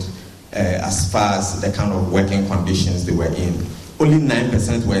entitled as far as the kind of working conditions they were in. Only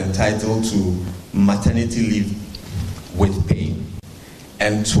 9% were entitled to maternity leave with pay,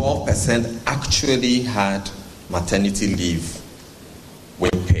 and 12% actually had maternity leave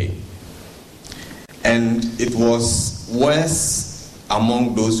with pay. And it was worse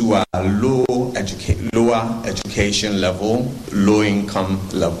among those who are lower education level, low income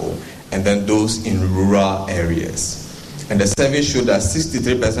level, and then those in rural areas. And the survey showed that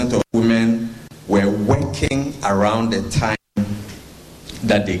 63% of women were working around the time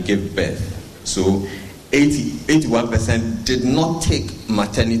that they gave birth. So 81% did not take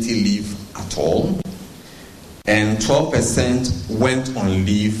maternity leave at all, and 12% went on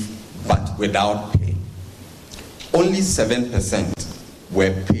leave but without pay. Only 7%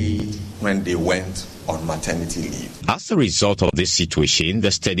 were paid when they went on maternity leave. As a result of this situation,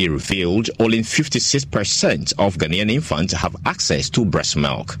 the study revealed only 56% of Ghanaian infants have access to breast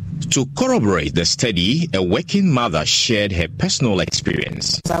milk. To corroborate the study, a working mother shared her personal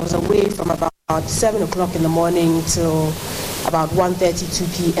experience. I was away from about 7 o'clock in the morning till about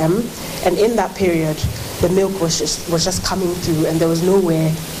 1:32 p.m. and in that period the milk was just coming through and there was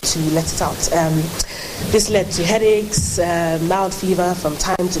nowhere to let it out. This led to headaches, mild fever from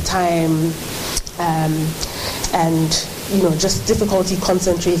time to time, and just difficulty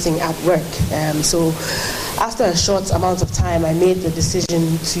concentrating at work. So after a short amount of time, I made the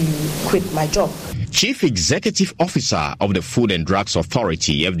decision to quit my job. Chief Executive Officer of the Food and Drugs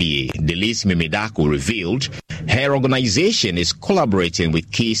Authority, FDA, Delise Mimedako, revealed her organization is collaborating with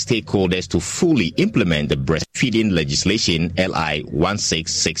key stakeholders to fully implement the breastfeeding legislation LI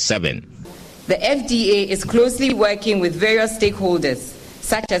 1667. The FDA is closely working with various stakeholders,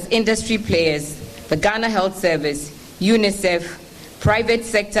 such as industry players, the Ghana Health Service, UNICEF, private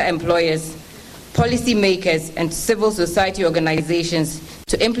sector employers, policymakers, and civil society organizations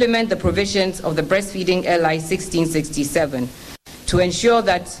to implement the provisions of the Breastfeeding LI 1667 to ensure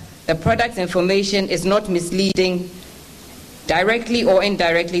that the product information is not misleading directly or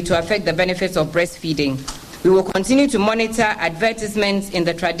indirectly to affect the benefits of breastfeeding. We will continue to monitor advertisements in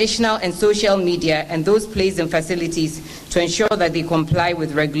the traditional and social media and those placed in facilities to ensure that they comply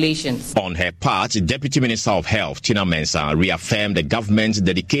with regulations. On her part, Deputy Minister of Health, Tina Mensah, reaffirmed the government's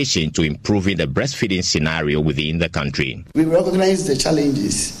dedication to improving the breastfeeding scenario within the country. We recognize the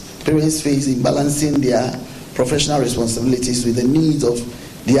challenges parents face in balancing their professional responsibilities with the needs of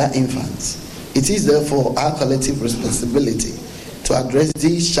their infants. It is therefore our collective responsibility to address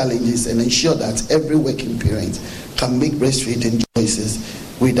these challenges and ensure that every working parent can make breastfeeding choices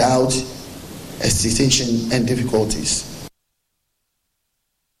without hesitation and difficulties.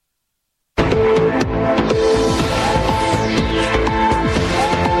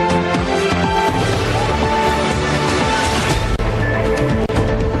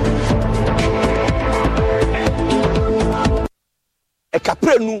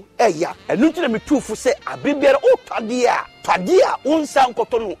 Kaprenu eya enu ntina metufu se abibiara o twade a onsa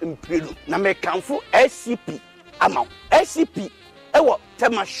nkoto no mprelu na mekanfo IGP ama IGP ewo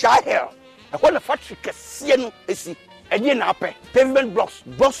tema shahel ekwo na factory kese no esi enie na apɛ pavement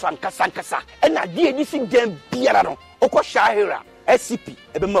blocks and kasankasa ena de edisi dem biara no okɔ shahel IGP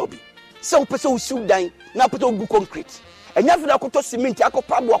ebema obi se wo pese wo siw dan na pete ogu concrete enya fina koto cement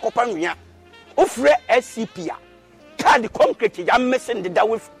akopa bo akopa nwia Ofre SCP. Car the concrete I'm messing that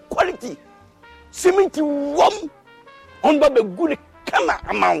with quality. Cement warm on the good camera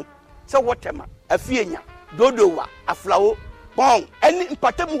amount. So what am I? A fienya, dodowa, a flower, bong, and in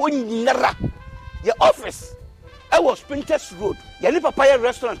Patem Nara. Your office. I was Printers Road. Your papaya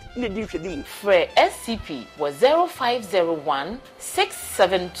restaurant in the division. Fre SCP was 0501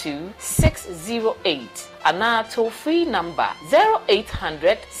 672 608. And our toll free number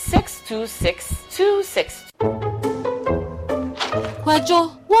 0800 626 262.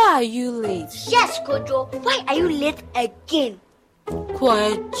 Kwajo, why are you late? Yes, Kwajo. Why are you late again?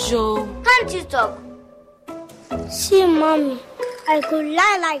 Kwajo. Can't you talk? See, Mommy, I could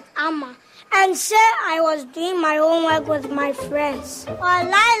lie like Amma and say I was doing my homework with my friends. Or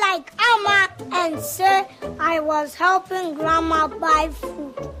lie like Amma and say I was helping Grandma buy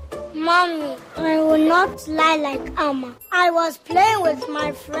food. Mommy, I will not lie like Amma. I was playing with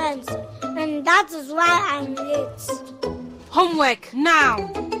my friends, and that is why I'm late. Homework now.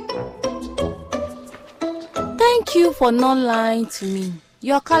 Thank you for not lying to me.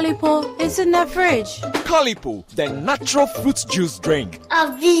 Your Calipo is in the fridge. Calipo, the natural fruit juice drink.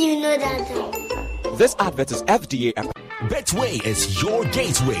 Abby, you know that. This advert is FDA approved. Betway is your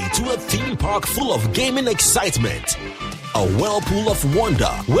gateway to a theme park full of gaming excitement. A whirlpool of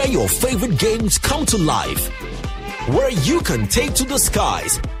wonder where your favorite games come to life. Where you can take to the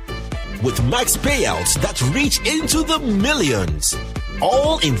skies with max payouts that reach into the millions.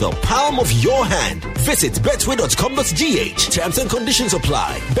 All in the palm of your hand. Visit betway.com.gh. Terms and conditions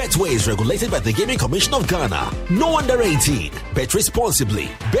apply. Betway is regulated by the Gaming Commission of Ghana. No under 18. Bet responsibly.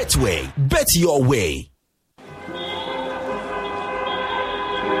 Betway. Bet your way.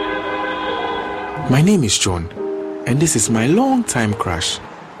 My name is John, and this is my long-time crush.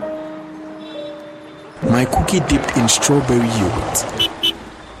 My cookie dipped in strawberry yogurt.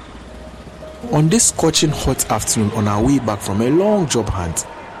 On this scorching hot afternoon on our way back from a long job hunt,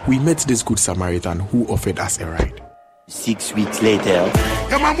 we met this good Samaritan who offered us a ride. 6 weeks later,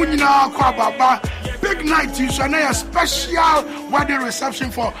 big night to Shania, special wedding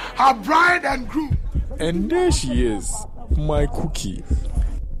reception for her bride and groom. And there she is, my cookie,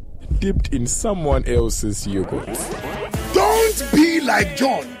 dipped in someone else's yogurt. Don't be like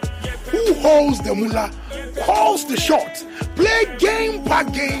John, who holds the mullah, calls the shots. Play Game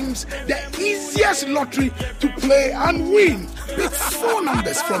Pack Games, the easiest lottery to play and win. Pick 4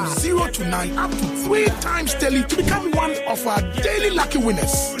 numbers from 0 to 9 up to 3 times daily to become one of our daily lucky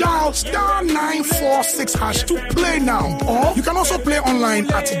winners. Dial *946# to play now. Or you can also play online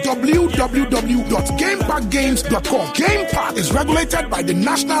at www.gamepackgames.com. Game Pack is regulated by the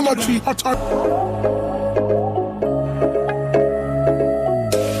National Lottery Authority.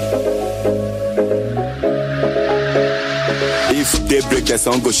 If they break, the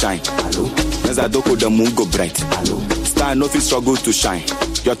sun go shine. Mensah doko, the moon go bright. Star no fit struggle to shine.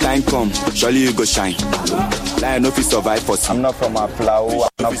 Your time come, surely you go shine. Lion no fit survive for sea. I'm not from Aflau,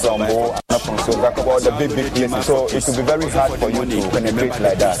 I'm not from Bo, I'm not from Soga, all the big places. So it will be very hard for you to penetrate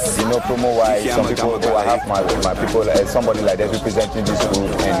like that. You know, promo wise, some people go, I have my people, somebody like that representing this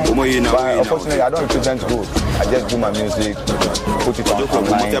group. And but unfortunately, I don't represent group. I just do my music, put it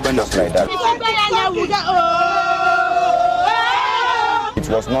online, just like that. It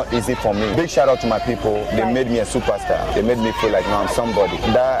was not easy for me. Big shout out to my people. They made me a superstar. They made me feel like now I'm somebody.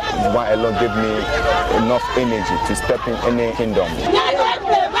 That one alone gave me enough energy to step in any kingdom.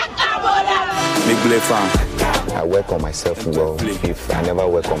 I work on myself well. If I never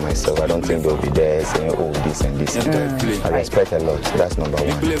work on myself, I don't think they'll be there saying, oh, this and this. I respect a lot. That's number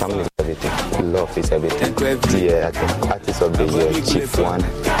one. Family is everything. Love is everything. Yeah, I think artist of the year, Chief One,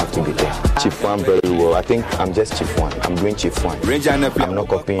 have to be there. Chief One very well. I think I'm just Chief One. I'm doing Chief One. I'm not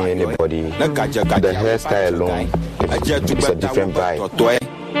copying anybody. The hairstyle alone is a different vibe.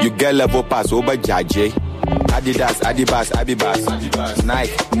 You get level pass over Jaje. Adidas, Adibas, Abibas,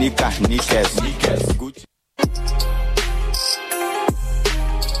 Nike, Nika, Nikes, Gucci.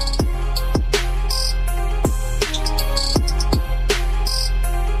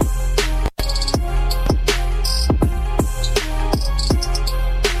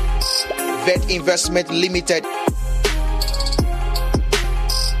 Vet Investment Limited.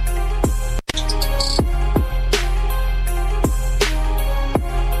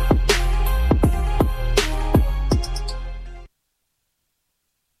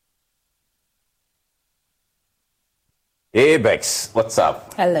 Hey Bex, what's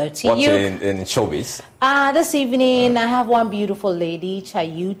up? Hello to what's you. What's in showbiz? This evening I have one beautiful lady,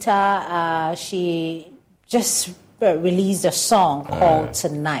 Chayuta. She just released a song called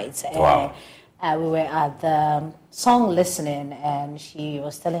Tonight. Wow. We were at the song listening, and she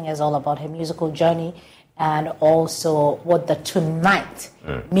was telling us all about her musical journey and also what the tonight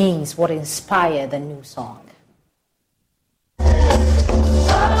means, what inspired the new song.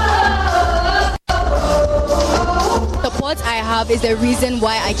 Support I have is the reason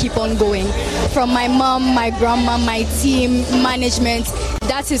why I keep on going. From my mom, my grandma, my team, management,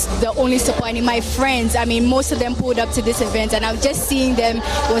 that is the only support. And my friends, I mean, most of them pulled up to this event, and I'm just seeing them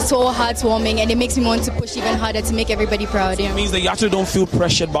was so heartwarming, and it makes me want to push even harder to make everybody proud. It means that you actually don't feel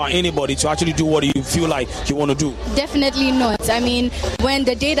pressured by anybody to actually do what you feel like you want to do. Definitely not. I mean, when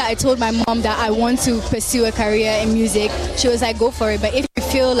the day that I told my mom that I want to pursue a career in music, she was like, go for it. But if you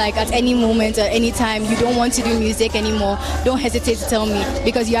feel like at any moment or any time you don't want to do music anymore, don't hesitate to tell me,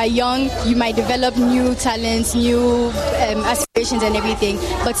 because you are young, you might develop new talents, new aspirations and everything.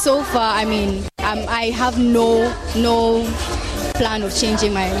 But so far, I mean, I have no plan of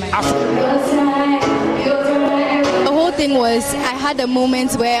changing my The whole thing was, I had a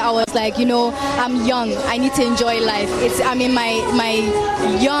moment where I was like, you know, I'm young, I need to enjoy life. I'm in my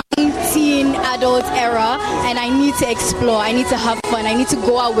young teen adult era, and I need to explore, I need to have fun, I need to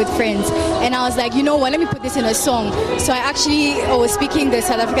go out with friends. And I was like, you know what, let me put this in a song. So I was speaking the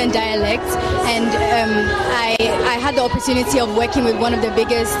South African dialect, and I had the opportunity of working with one of the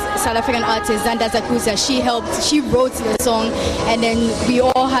biggest South African artists, Zanda Zakuza. She wrote the song, and then we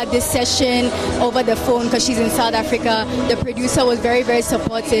all had this session over the phone because she's in South Africa. The producer was very, very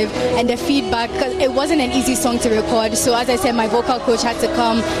supportive, and the feedback, because it wasn't an easy song to record. So as I said, my vocal coach had to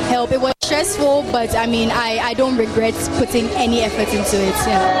come help. It was stressful, but I mean, I don't regret putting any effort into it.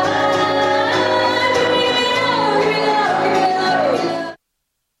 Yeah.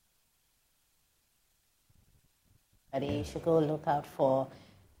 You should go look out for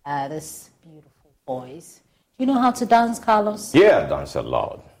this beautiful voice. Do you know how to dance, Carlos? Yeah, I dance a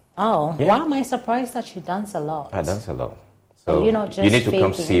lot. Oh, yeah. Why am I surprised that you dance a lot? I dance a lot. So you're not just you need to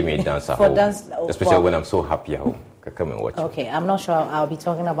come see me dance at home. Especially when I'm so happy at home. Come and watch. Okay, I'm not sure I'll be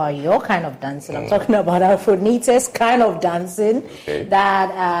talking about your kind of dancing. I'm talking about Afronita's kind of dancing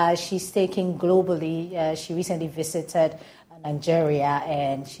that she's taking globally. She recently visited Nigeria,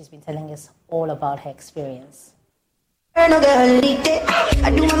 and she's been telling us all about her experience. I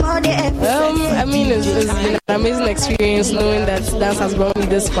mean, it's been an amazing experience knowing that dance has brought me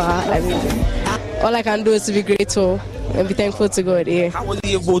this far. I mean, all I can do is to be grateful and be thankful to God. Yeah. How was it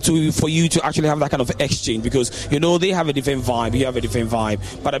able for you to actually have that kind of exchange? Because, you know, they have a different vibe, you have a different vibe.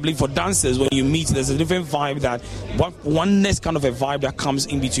 But I believe for dancers, when you meet, there's a different vibe, that oneness kind of a vibe that comes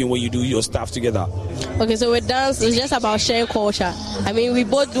in between when you do your stuff together. Okay, so with dance, it's just about sharing culture. I mean, we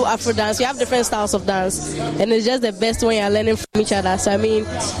both do Afro dance. We have different styles of dance. And it's just the best when you're learning from each other. So, I mean,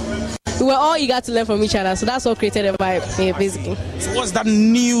 we were all eager to learn from each other. So that's what created a vibe, basically. So what's that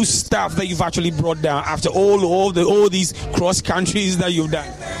new stuff that you've actually brought down after all these cross countries that you've done?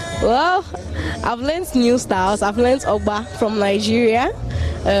 Well, I've learned new styles. I've learned Ogba from Nigeria.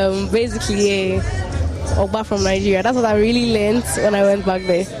 Basically, Ogba from Nigeria. That's what I really learned when I went back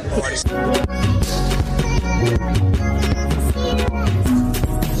there.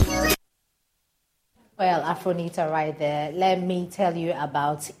 Well, Afronita right there. Let me tell you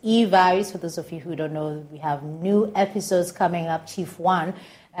about E-Virus. For those of you who don't know, we have new episodes coming up. Chief One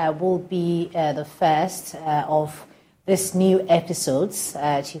will be the first of this new episodes.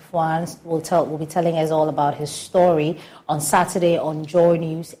 Chief One will be telling us all about his story on Saturday on Joy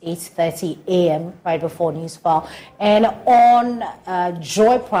News, 8:30 a.m., right before News File. And on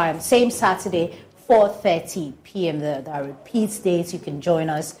Joy Prime, same Saturday, 4:30 p.m. The repeat dates. You can join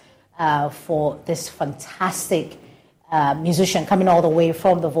us for this fantastic musician coming all the way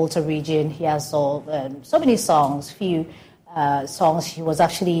from the Volta region. He has so many songs, few songs. He was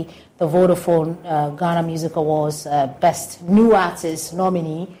actually the Vodafone Ghana Music Awards Best New Artist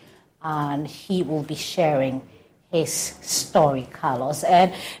nominee, and he will be sharing his story, Carlos.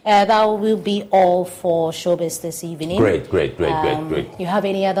 And that will be all for Showbiz this evening. Great. You have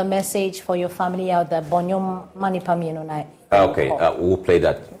any other message for your family out there? Okay, we'll play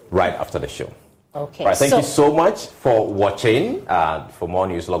that right after the show. Okay. Right, thank you so much for watching. For more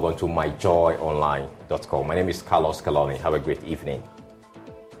news, log on to myjoyonline.com. My name is Carlos Kaloni. Have a great evening.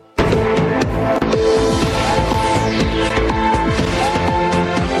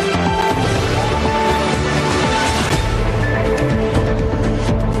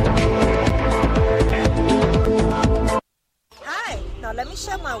 Hi, now let me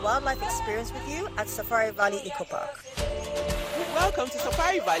share my wildlife experience with you at Safari Valley Eco Park. Welcome to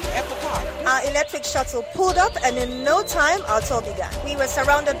Safari Valley Eco Park. Our electric shuttle pulled up and in no time our tour began. We were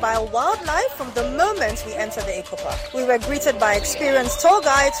surrounded by wildlife from the moment we entered the eco park. We were greeted by experienced tour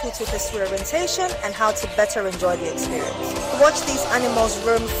guides who took us through orientation and how to better enjoy the experience. Watch these animals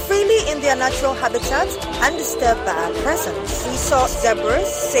roam freely in their natural habitat undisturbed by our presence. We saw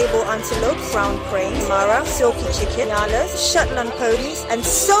zebras, sable antelope, brown cranes, mara, silky chicken, nyalas, Shetland ponies, and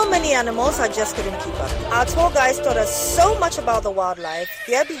so many animals I just couldn't keep up. Our tour guides taught us so much about the wildlife,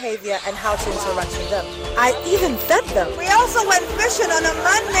 their behavior, and how to interact with them. I even fed them. We also went fishing on a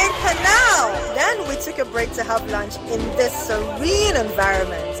man-made canal. Then we took a break to have lunch in this serene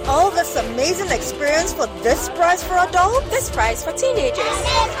environment. All this amazing experience for this price for adults, this price for teenagers.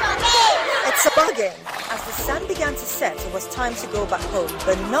 It's a bargain. As the sun began to set, it was time to go back home,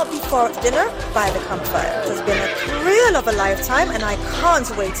 but not before dinner by the campfire. It has been a thrill of a lifetime, and I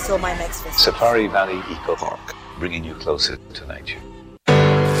can't wait till my next visit. Safari Valley Eco Park, bringing you closer to nature.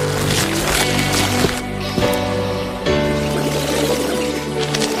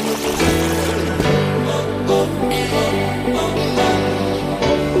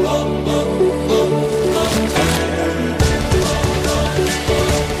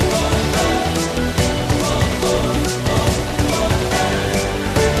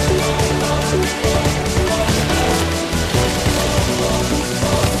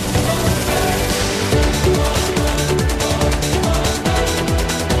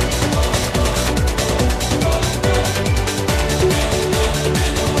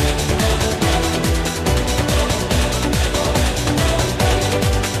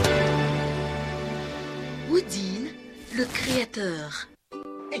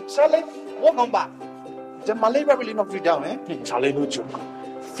 Hey, Charlie, welcome back. The malaria really knocked you down, eh? Charlie, no joke.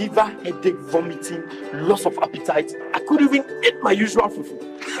 Fever, headache, vomiting, loss of appetite. I couldn't even eat my usual fufu.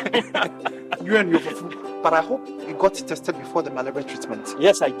 You and your fufu. But I hope you got tested before the malaria treatment.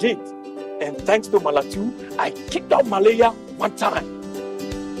 Yes, I did. And thanks to Malatu, I kicked out malaria one time.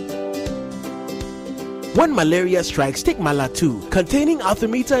 When malaria strikes, take Malatu, containing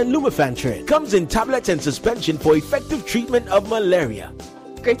artemether and lumefantrine. Comes in tablets and suspension for effective treatment of malaria.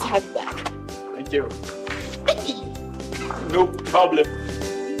 Great to have you back. Thank you. No problem.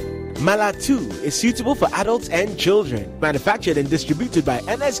 Malatu is suitable for adults and children. Manufactured and distributed by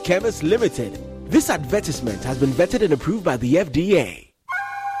NS Chemists Limited. This advertisement has been vetted and approved by the FDA.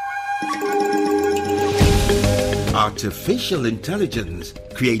 Artificial intelligence,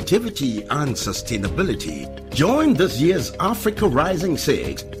 creativity and sustainability. Join this year's Africa Rising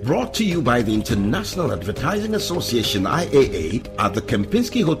 6, brought to you by the International Advertising Association IAA at the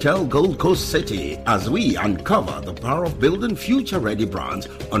Kempinski Hotel, Gold Coast City, as we uncover the power of building future-ready brands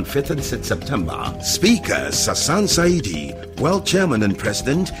on 5th and 6th September. Speakers Sasan Saidi, World Chairman and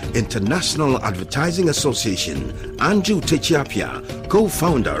President, International Advertising Association, Andrew Techiapia,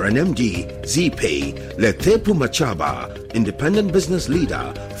 Co-founder and MD, ZPay, Letepu Machaba, Independent Business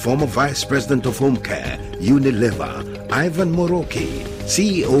Leader, former Vice President of Home Care, Unilever, Ivan Moroki,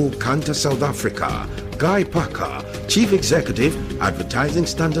 CEO, Kanta South Africa, Guy Parker, Chief Executive, Advertising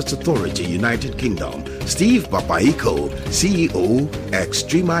Standards Authority, United Kingdom, Steve Papaiko, CEO,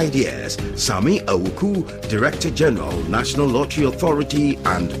 Extreme Ideas, Sami Awuku, Director General, National Lottery Authority,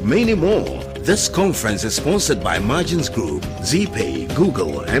 and many more. This conference is sponsored by Margins Group, ZPay,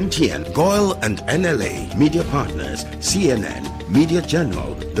 Google, MTN, GOIL, and NLA, Media Partners, CNN, Media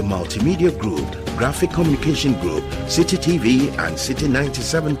General, the Multimedia Group, Graphic Communication Group, City TV, and City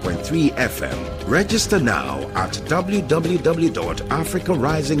 97.3 FM. Register now at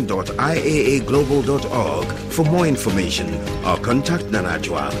www.africarising.iaaglobal.org for more information, or contact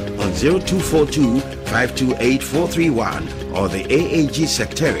Nanajwa on 0242 528 431 or the AAG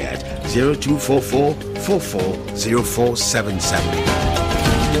Secretariat 0244 440477.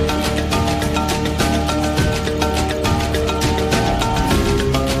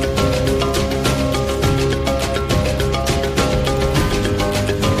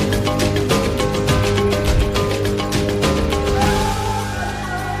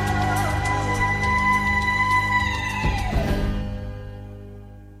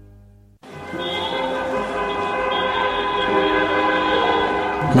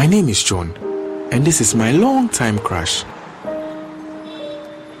 My name is John, and this is my long-time crush.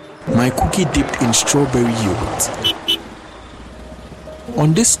 My cookie dipped in strawberry yogurt.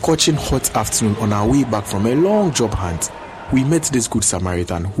 On this scorching hot afternoon on our way back from a long job hunt, we met this good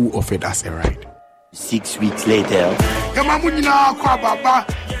Samaritan who offered us a ride. 6 weeks later,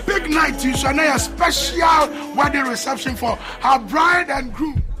 big night, you shall know a special wedding reception for her bride and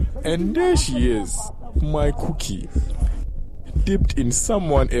groom. And there she is, my cookie, dipped in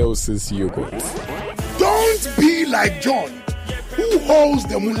someone else's yogurt. Don't be like John, who holds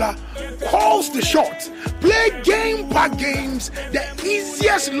the mullah, calls the shots. Play game pack games, the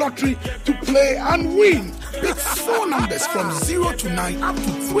easiest lottery to play and win. Pick 4 numbers from 0 to 9 up to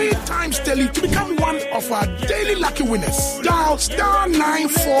 3 times daily to become one of our daily lucky winners. Dial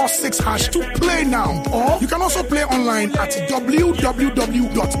 *946# to play now. Or you can also play online at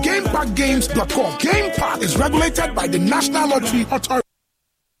www.gamepackgames.com. Game Park is regulated by the National Lottery Authority.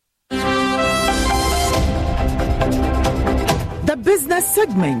 The business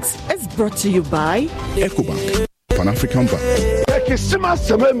segment is brought to you by EcoBank, Pan-African Bank. For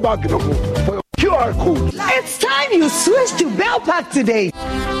your QR code. It's time you switch to Bell Pack today.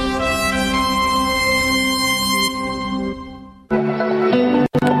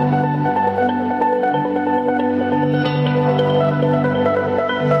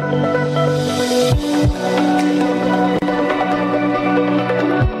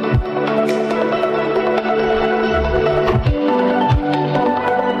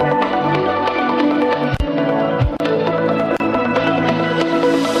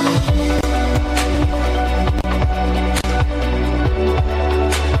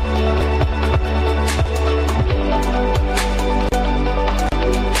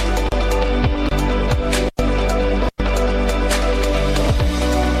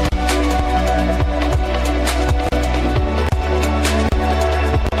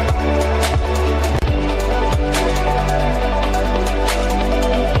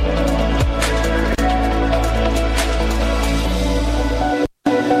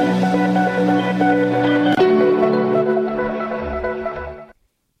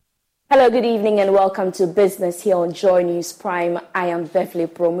 Good evening and welcome to Business here on Joy News Prime. I am Beverly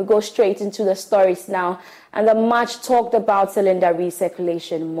Brom. We go straight into the stories now. And the much talked about cylinder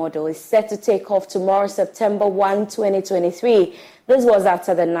recirculation model is set to take off tomorrow, September 1, 2023. This was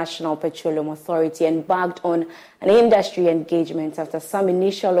after the National Petroleum Authority embarked on an industry engagement after some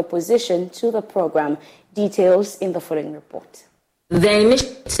initial opposition to the program. Details in the following report. The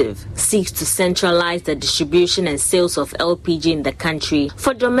initiative seeks to centralize the distribution and sales of LPG in the country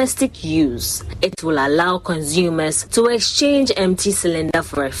for domestic use. It will allow consumers to exchange empty cylinder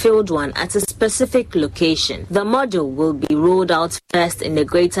for a filled one at a specific location. The model will be rolled out first in the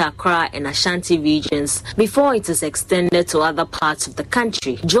Greater Accra and Ashanti regions before it is extended to other parts of the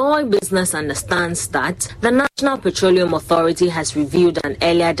country. Joy Business understands that the National Petroleum Authority has reviewed an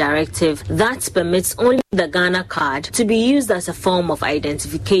earlier directive that permits only the Ghana card to be used as a form of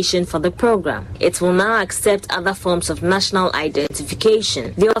identification for the program. It will now accept other forms of national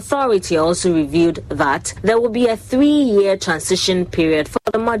identification. The authority also reviewed that there will be a 3-year transition period for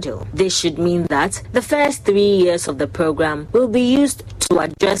the model. This should mean that the first 3 years of the program will be used to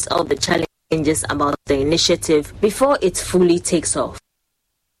address all the challenges about the initiative before it fully takes off.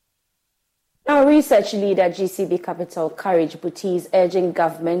 Now, research leader GCB Capital Courage Buti is urging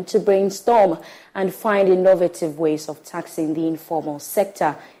government to brainstorm and find innovative ways of taxing the informal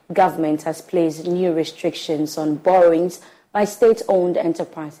sector. Government has placed new restrictions on borrowings by state-owned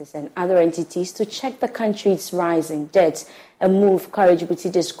enterprises and other entities to check the country's rising debt, a move Courage Buti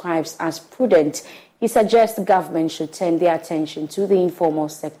describes as prudent. He suggests the government should turn their attention to the informal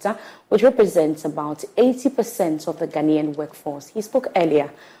sector, which represents about 80% of the Ghanaian workforce. He spoke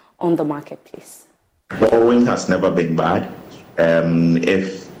earlier on the marketplace. Borrowing has never been bad.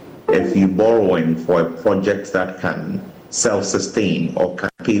 If you're borrowing for a project that can self-sustain or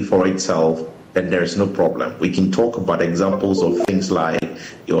can pay for itself, then there is no problem. We can talk about examples of things like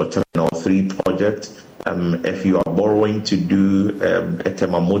your Terminal 3 project. If you are borrowing to do a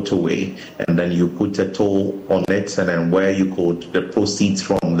Tema motorway and then you put a toll on it, and then where you could, the proceeds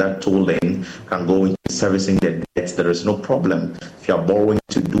from that tolling can go into servicing the debts, there is no problem. If you are borrowing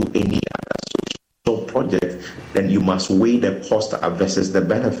to do any other social project, then you must weigh the cost versus the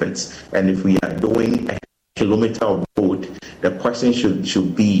benefits. And if we are doing a kilometer of road, the question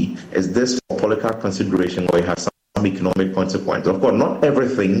should be, is this for political consideration or it has some economic consequence? Of course, not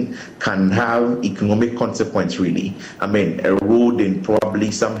everything can have economic consequence, really. I mean, a road in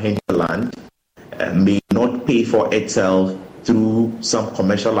probably some hinterland may not pay for itself through some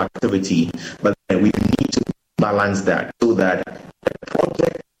commercial activity, but we need to balance that so that the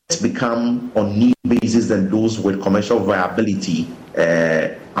projects become on need basis than those with commercial viability.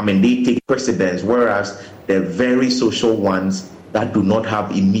 They take precedence, whereas the very social ones that do not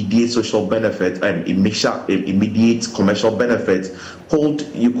have immediate social benefit and immediate commercial benefits,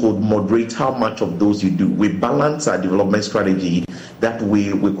 you could moderate how much of those you do. We balance our development strategy That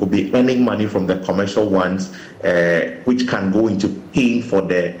way we could be earning money from the commercial ones, which can go into paying for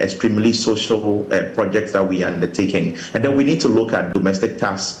the extremely social projects that we are undertaking. And then we need to look at domestic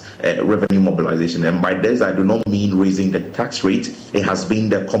tax revenue mobilization. And by this, I do not mean raising the tax rate. It has been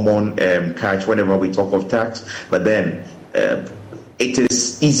the common catch whenever we talk of tax. But then it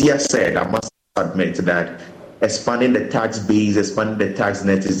is easier said, I must admit, that expanding the tax base, expanding the tax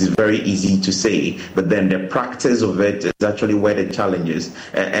net is very easy to say, but then the practice of it is actually where the challenge is.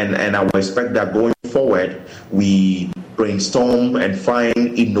 And I would expect that going forward, we brainstorm and find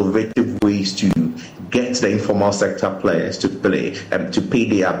innovative ways to get the informal sector players to pay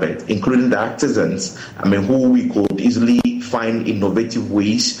their bet, including the artisans. I mean, who we could easily find innovative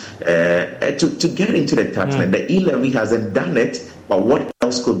ways to get into the tax net. The e-levy hasn't done it, but what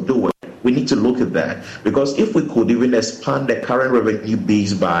else could do it? We need to look at that, because if we could even expand the current revenue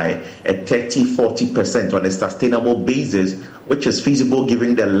base by a 30-40% on a sustainable basis, which is feasible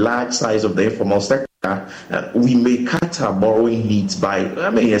given the large size of the informal sector, we may cut our borrowing needs by,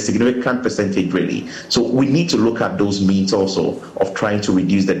 a significant percentage really. So we need to look at those means also of trying to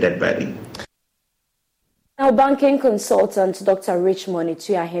reduce the debt burden. Now, banking consultant Dr. Richmond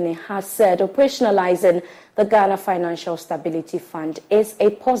Ituahene has said operationalizing the Ghana Financial Stability Fund is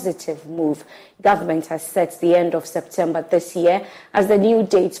a positive move. Government has set the end of September this year as the new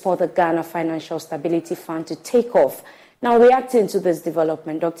date for the Ghana Financial Stability Fund to take off. Now, reacting to this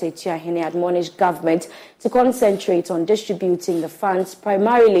development, Dr. Ituahene admonished government to concentrate on distributing the funds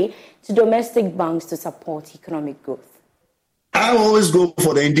primarily to domestic banks to support economic growth. I always go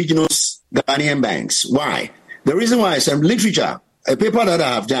for the indigenous Ghanaian banks. Why? The reason why is some literature, a paper that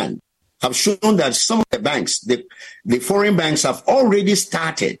I have done, have shown that some of the banks, the foreign banks have already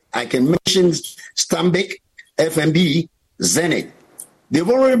started. I can mention Stanbic, FNB, Zenith. They've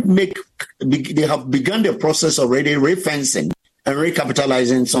already they have begun the process already refinancing and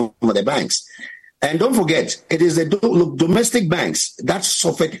recapitalizing some of the banks. And don't forget, it is the domestic banks that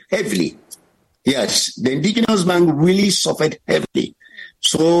suffered heavily. Yes, the indigenous bank really suffered heavily.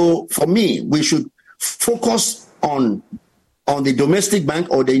 So for me, we should focus on the domestic bank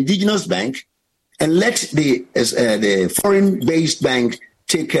or the indigenous bank and let the foreign-based bank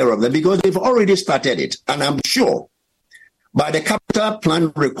take care of them, because they've already started it. And I'm sure by the Capital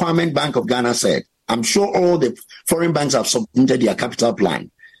Plan Requirement Bank of Ghana said, I'm sure all the foreign banks have submitted their capital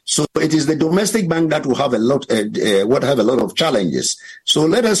plan. So it is the domestic bank that will have a lot of challenges. So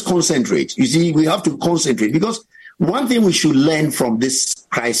let us concentrate. You see, we have to concentrate, because one thing we should learn from this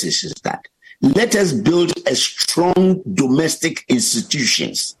crisis is that let us build a strong domestic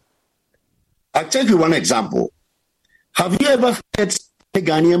institutions. I'll take you one example. Have you ever heard a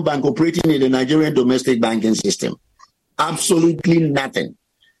Ghanaian bank operating in the Nigerian domestic banking system? Absolutely nothing.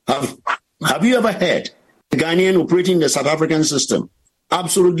 Have you ever heard a Ghanaian operating in the South African system?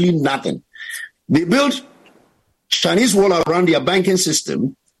 Absolutely nothing. They built Chinese wall around their banking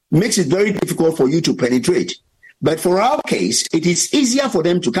system, makes it very difficult for you to penetrate. But for our case, it is easier for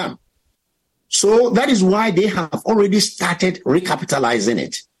them to come. So that is why they have already started recapitalizing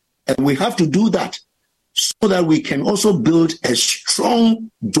it. And we have to do that so that we can also build a strong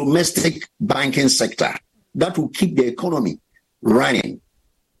domestic banking sector that will keep the economy running.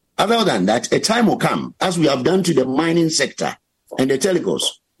 Other than that, a time will come, as we have done to the mining sector and the telecos,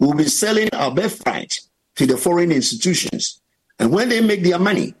 we'll be selling our birthright to the foreign institutions. And when they make their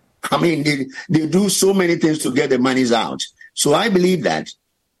money, they do so many things to get the monies out. So I believe that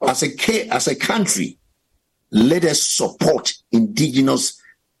as a country, let us support indigenous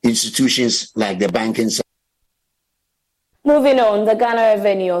institutions like the banking sector. Moving on, the Ghana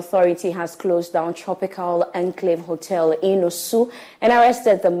Revenue Authority has closed down Tropical Enclave Hotel in Oust and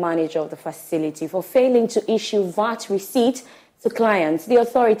arrested the manager of the facility for failing to issue VAT receipt to clients. The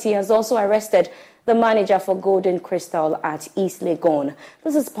authority has also arrested the manager for Golden Crystal at East Legon.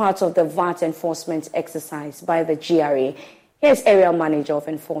 This is part of the VAT enforcement exercise by the GRA. Here's Area Manager of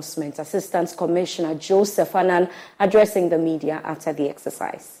Enforcement, Assistant Commissioner Joseph Anan, addressing the media after the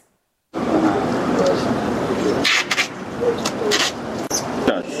exercise.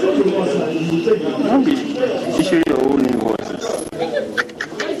 Issue your own invoices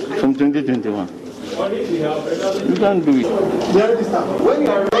from 2021. You can't do it.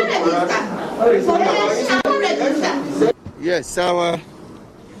 Yes, our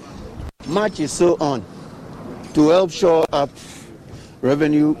march is so on to help shore up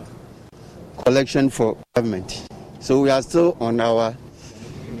revenue collection for government. So we are still on our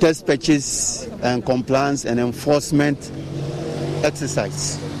test patches and compliance and enforcement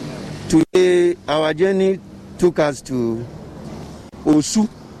exercise. Today, our journey took us to Oust,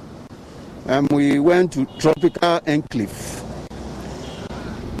 and we went to Tropical Enclave.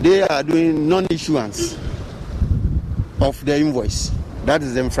 they are doing non-issuance of the invoice. That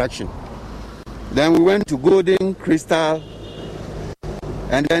is the infraction. Then we went to Golden, Crystal,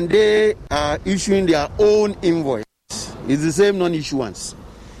 and then they are issuing their own invoice. It's the same non-issuance.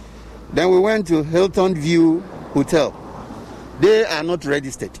 Then we went to Hilton View Hotel. They are not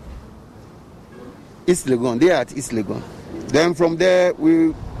registered. East Legon, they are at East Legon. Then from there,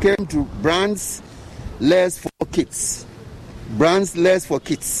 we came to Brands Less for Kids. Brands Less for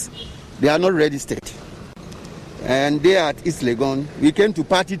Kids. They are not registered. And they are at East Legon. We came to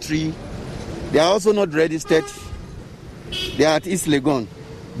Party Tree. They are also not registered. They are at East Legon.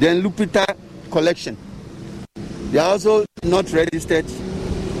 Then Lupita Collection. They are also not registered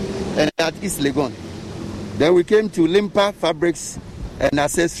and at East Legon. Then we came to Limpa Fabrics and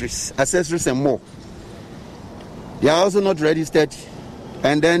Accessories and more. They are also not registered.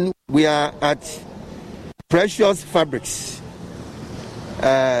 And then we are at Precious Fabrics.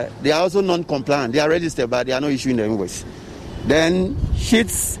 They are also non-compliant. They are registered, but they are not issuing the invoice. Then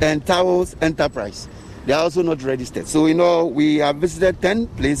Sheets and Towels Enterprise. They are also not registered. So, we have visited 10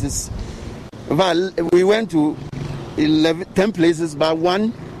 places. We went to 10 places, but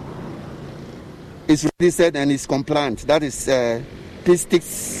one is registered and is compliant. That is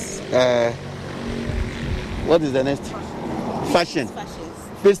Pistics. What is the next? Fashion.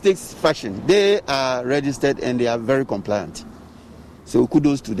 Pistics Fashion. They are registered and they are very compliant. So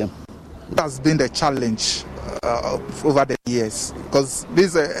kudos to them. That's been the challenge over the years, because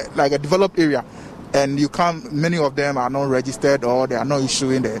this is like a developed area, and many of them are not registered or they are not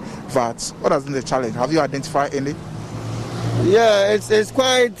issuing the VAT. What has been the challenge? Have you identified any? Yeah, it's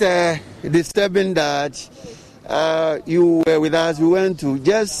quite disturbing that you were with us. We went to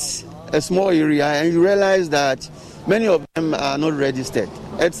just a small area and you realize that many of them are not registered.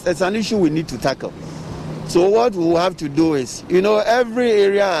 It's an issue we need to tackle. So what we have to do is, every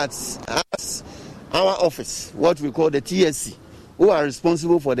area has our office, what we call the TSC, who are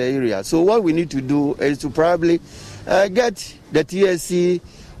responsible for the area. So what we need to do is to probably get the TSC,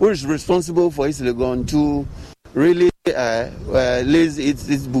 who is responsible for East Legon, to really lace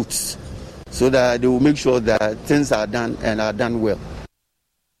its boots so that they will make sure that things are done and are done well.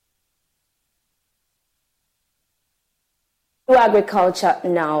 Agriculture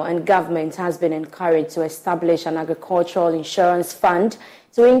now, and government has been encouraged to establish an agricultural insurance fund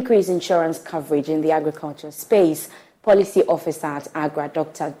to increase insurance coverage in the agriculture space. Policy Officer at AGRA,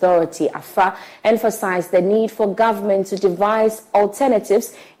 Dr. Dorothy Afa, emphasized the need for government to devise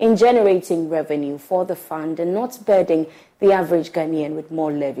alternatives in generating revenue for the fund and not burdening the average Ghanaian with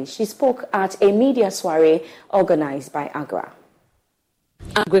more levies. She spoke at a media soiree organized by AGRA.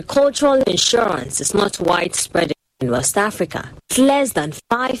 Agricultural insurance is not widespread in West Africa. It's less than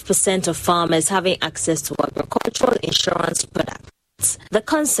 5% of farmers having access to agricultural insurance products. The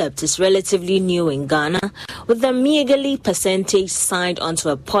concept is relatively new in Ghana, with a meagerly percentage signed onto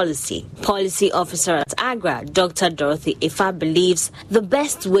a policy. Policy Officer at AGRA, Dr. Dorothy Ifa, believes the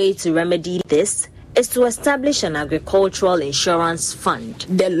best way to remedy this is to establish an agricultural insurance fund.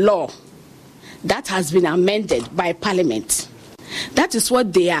 The law that has been amended by Parliament, that is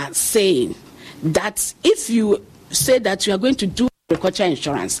what they are saying, that if you say that you are going to do agricultural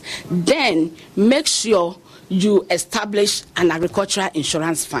insurance, then make sure you establish an agricultural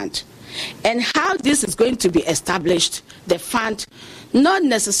insurance fund. And how this is going to be established, the fund, not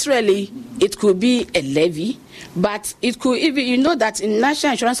necessarily it could be a levy, but it could even, that in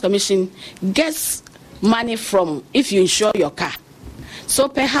National Insurance Commission gets money from if you insure your car. So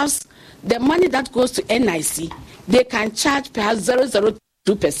perhaps the money that goes to NIC, they can charge perhaps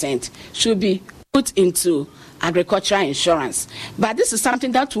 0.02% should be put into agricultural insurance. But this is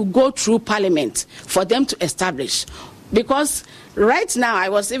something that will go through Parliament for them to establish. Because right now, I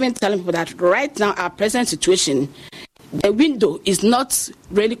was even telling people that right now, our present situation, the window is not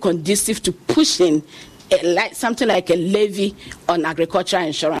really conducive to pushing something like a levy on agricultural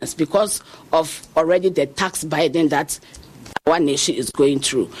insurance because of already the tax burden that our nation is going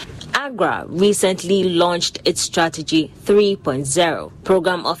through. AGRA recently launched its strategy 3.0.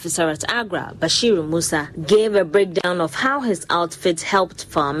 Program Officer at AGRA, Bashiru Musa, gave a breakdown of how his outfit helped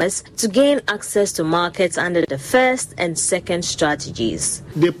farmers to gain access to markets under the first and second strategies.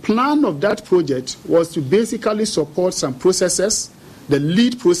 The plan of that project was to basically support some processors. The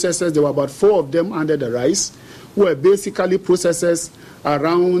lead processors, there were about 4 of them under the rice, who were basically processors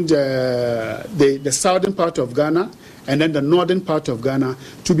around the southern part of Ghana and then the northern part of Ghana,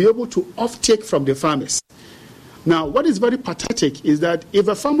 to be able to offtake from the farmers. Now, what is very pathetic is that if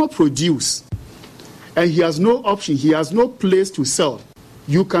a farmer produces and he has no option, he has no place to sell,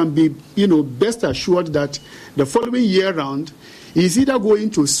 you can be, best assured that the following year round, He's either going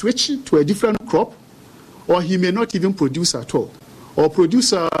to switch to a different crop, or he may not even produce at all, or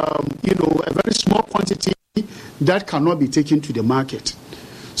produce a very small quantity that cannot be taken to the market.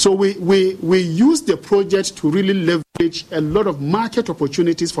 So we use the project to really leverage a lot of market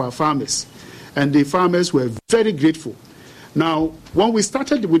opportunities for our farmers, and the farmers were very grateful. Now, when we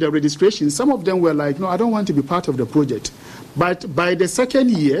started with the registration, some of them were like, no, I don't want to be part of the project. But by the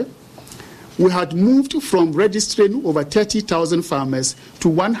second year, we had moved from registering over 30,000 farmers to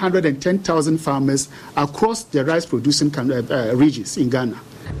 110,000 farmers across the rice-producing regions in Ghana.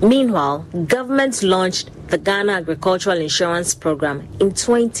 Meanwhile, government launched the Ghana Agricultural Insurance Program in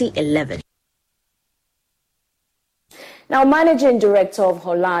 2011. Now, Managing Director of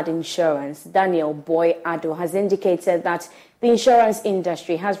Hollard Insurance, Daniel Boy Addo, has indicated that the insurance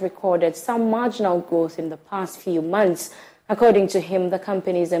industry has recorded some marginal growth in the past few months. According to him, the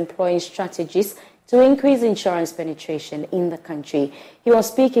company is employing strategies to increase insurance penetration in the country. He was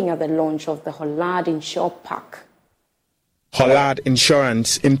speaking at the launch of the Hollard Insure Park. Hollard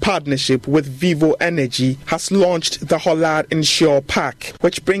Insurance, in partnership with Vivo Energy, has launched the Hollard Insure Pack,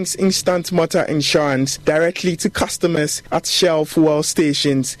 which brings instant motor insurance directly to customers at Shell fuel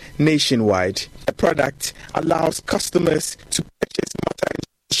stations nationwide. The product allows customers to purchase motor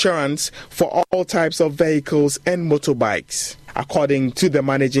insurance for all types of vehicles and motorbikes. According to the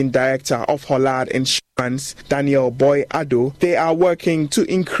managing director of Hollard Insurance, Daniel Boy Addo, they are working to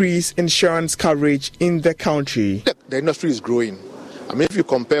increase insurance coverage in the country. The industry is growing. I mean, if you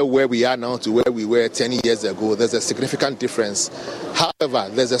compare where we are now to where we were 10 years ago, there's a significant difference. However,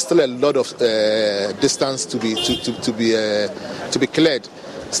 there's still a lot of distance to be cleared.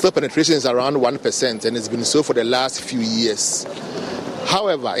 Still, penetration is around 1%, and it's been so for the last few years.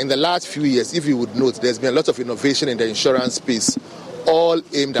 However, in the last few years, if you would note, there's been a lot of innovation in the insurance space, all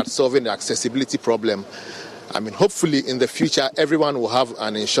aimed at solving the accessibility problem. I mean, hopefully in the future, everyone will have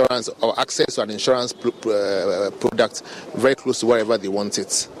an insurance or access to an insurance product very close to wherever they want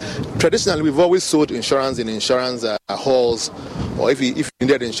it. Traditionally, we've always sold insurance in insurance halls, or if you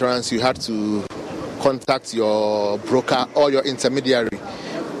needed insurance, you had to contact your broker or your intermediary.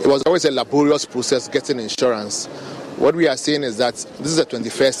 It was always a laborious process getting insurance. What we are saying is that this is the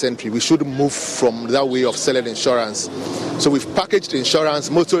 21st century. We should move from that way of selling insurance. So we've packaged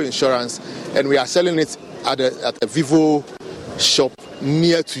insurance, motor insurance, and we are selling it at a Vivo shop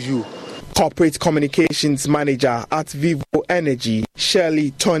near to you. Corporate Communications Manager at Vivo Energy,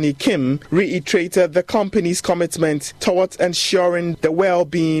 Shirley Tony Kim, reiterated the company's commitment towards ensuring the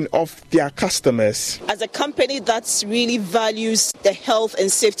well-being of their customers. As a company that really values the health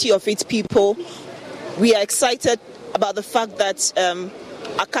and safety of its people, we are excited about the fact that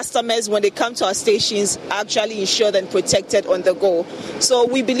our customers, when they come to our stations, are actually insured and protected on the go. So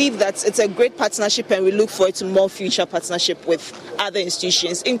we believe that it's a great partnership, and we look forward to more future partnership with other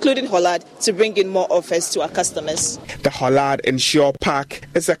institutions, including Hollard, to bring in more offers to our customers. The Hollard Insure Pack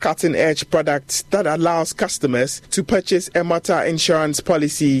is a cutting-edge product that allows customers to purchase a motor insurance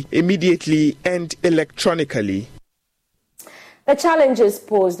policy immediately and electronically. The challenges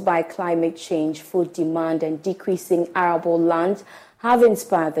posed by climate change, food demand, and decreasing arable land have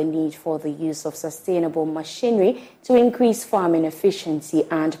inspired the need for the use of sustainable machinery to increase farming efficiency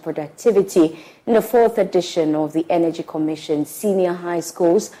and productivity. In the fourth edition of the Energy Commission Senior High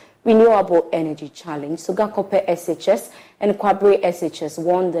Schools Renewable Energy Challenge, Sugakope SHS and Kwabre SHS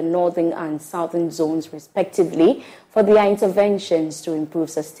won the northern and southern zones respectively for their interventions to improve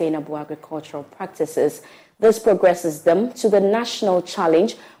sustainable agricultural practices. This progresses them to the national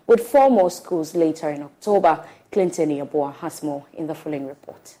challenge with 4 more schools later in October. Clinton Yaboa has more in the following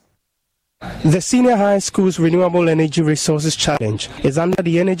report. The Senior High Schools Renewable Energy Resources Challenge is under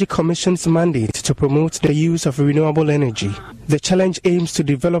the Energy Commission's mandate to promote the use of renewable energy. The challenge aims to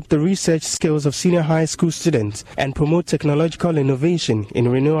develop the research skills of senior high school students and promote technological innovation in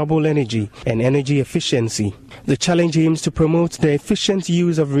renewable energy and energy efficiency. The challenge aims to promote the efficient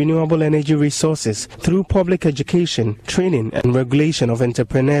use of renewable energy resources through public education, training and regulation of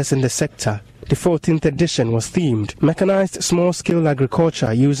entrepreneurs in the sector. The 14th edition was themed Mechanized Small-Scale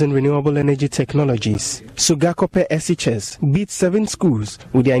Agriculture Using Renewable Energy Technologies. Sugakope SHS beat 7 schools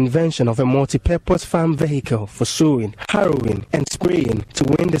with their invention of a multi-purpose farm vehicle for sowing, harrowing and spraying to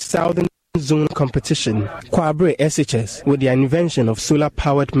win the Southern Zone competition. Kwabre SHS, with their invention of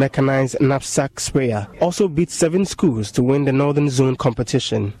solar-powered mechanized knapsack sprayer, also beat 7 schools to win the Northern Zone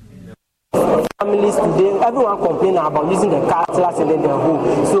competition. families today, everyone complaining about using the cutlass and then the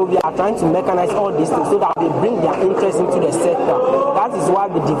hoe. So we are trying to mechanize all these things so that they bring their interest into the sector. That is why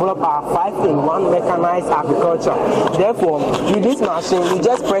we develop our 5-in-1 mechanized agriculture. Therefore, with this machine, you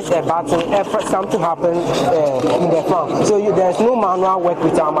just press a button, something happens in the farm. So there's no manual work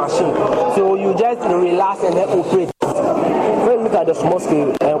with our machine. So you just relax and then operate. When you look at the small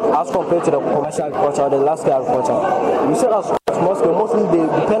scale as compared to the commercial agriculture, the large scale agriculture, we said as small scale, mostly they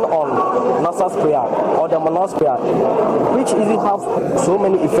depend on nasal sprayer or the manual sprayer, which easily have so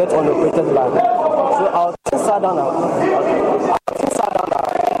many effects on the operator's life. So our team sat down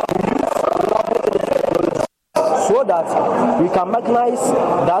so that we can mechanize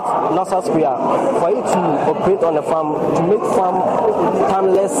that nasal sprayer for it to operate on the farm, to make farm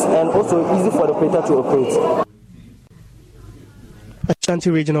timeless and also easy for the operator to operate. Ashanti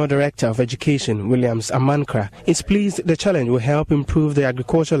Regional Director of Education, Williams Amankra, is pleased the challenge will help improve the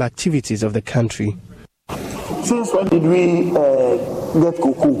agricultural activities of the country. Since when did we get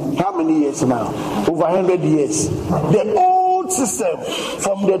cocoa? How many years now? Over 100 years. The old system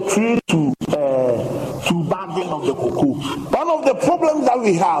from the tree to bagging of the cocoa. One of the problems that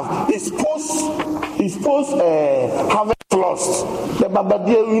we have is post harvest loss. The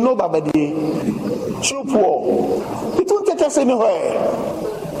babadier, we know babadier. Too poor. It won't take us anywhere.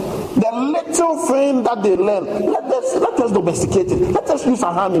 The little thing that they learn, let us domesticate it. Let us use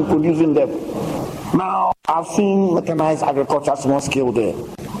our hand in producing them. Now, I've seen mechanized agriculture small scale there.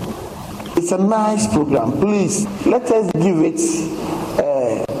 It's a nice program. Please, let us give it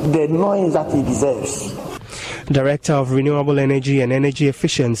the noise that it deserves. Director of Renewable Energy and Energy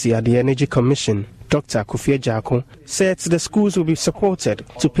Efficiency at the Energy Commission, Dr. Kofi Jako, said the schools will be supported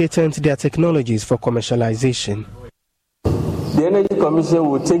to patent their technologies for commercialization. The Energy Commission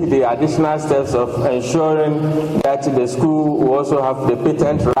will take the additional steps of ensuring that the school will also have the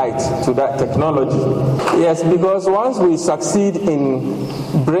patent right to that technology. Yes, because once we succeed in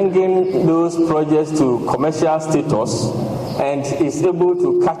bringing those projects to commercial status and is able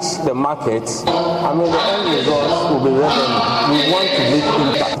to catch the market, I mean, the end results will be revenue. We want to make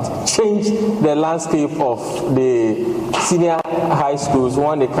impact, change the landscape of the senior high schools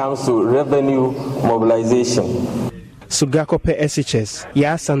when it comes to revenue mobilization. Sugakope SHS,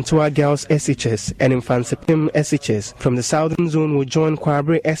 Yasantua Girls SHS, and Infansipim SHS from the Southern Zone will join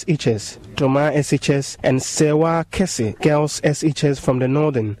Kwabre SHS, Toma SHS, and Sewa Kese Girls SHS from the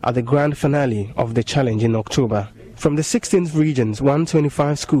Northern at the grand finale of the challenge in October. From the 16th regions,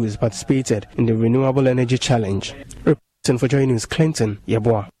 125 schools participated in the Renewable Energy Challenge. Reporting for Joy News, Clinton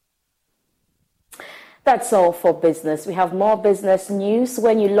Yeboah. That's all for business. We have more business news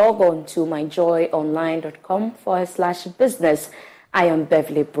when you log on to myjoyonline.com/business. I am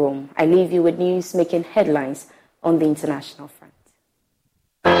Beverly Broom. I leave you with news making headlines on the international front.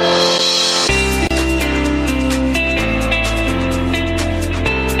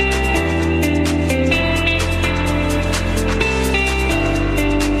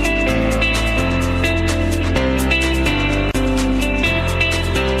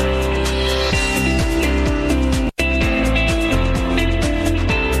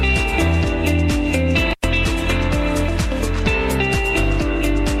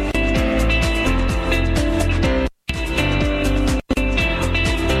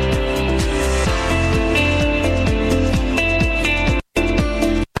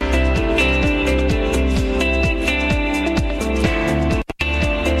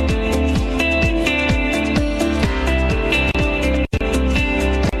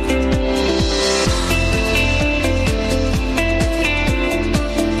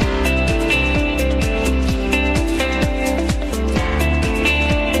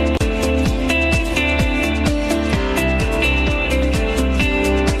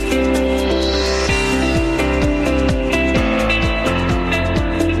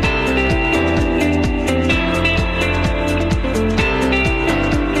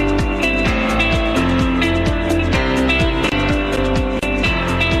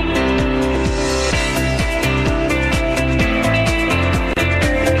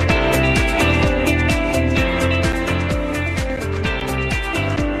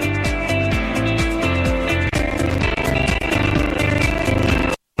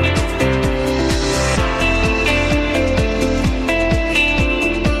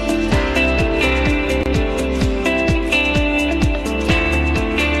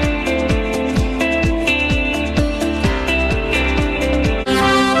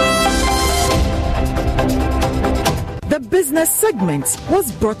 Business segment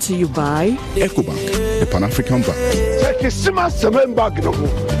was brought to you by EcoBank, the Pan-African Bank.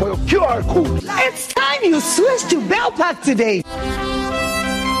 For your QR code. It's time you switch to Bell Pack today.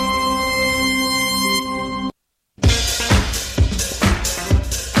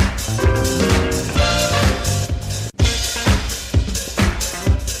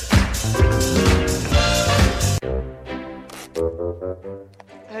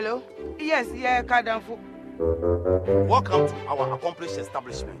 Hello? Yes, yeah, Kadamfu. Welcome to our accomplished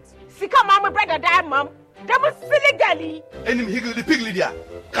establishment. Sika mama brother die mom. Them silly gally. Enim higgledy piggly there.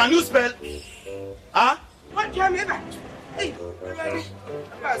 Can you spell? Huh? What can you back? Hey,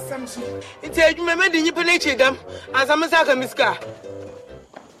 it's a remember the you penetration them as a massacre miska.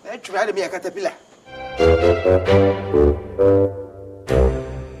 Let's try to be a caterpillar.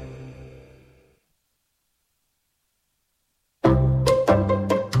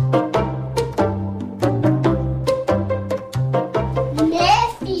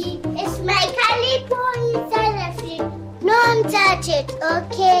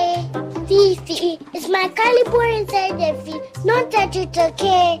 Okay. Fifi, it's my caliber inside the feet. Don't touch it,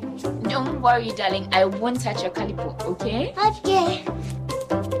 okay? Don't worry, darling. I won't touch your caliper, okay? Okay.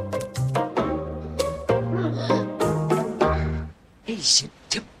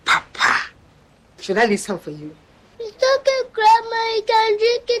 Hey, Papa. Should I listen for you? It's okay, Grandma. You can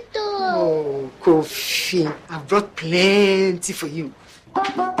drink it all. Oh, coffee. I've brought plenty for you.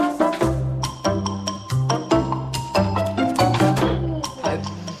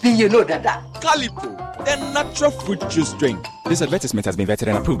 You know that. Calipo, the natural fruit juice drink. This advertisement has been vetted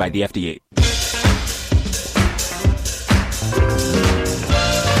and approved by the FDA.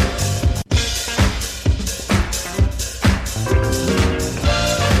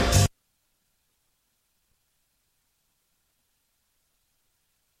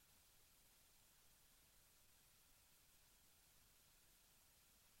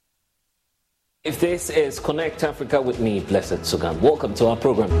 If this is Connect Africa with me, Blessed Sugan, welcome to our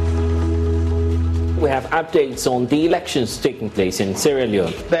program. We have updates on the elections taking place in Sierra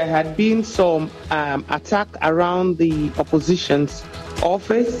Leone. There had been some attack around the opposition's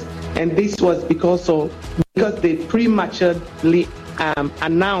office, and this was because they prematurely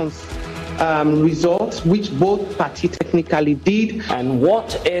announced results, which both parties technically did. And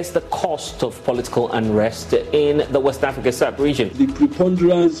what is the cost of political unrest in the West Africa sub-region? The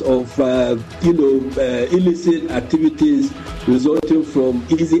preponderance of illicit activities resulting from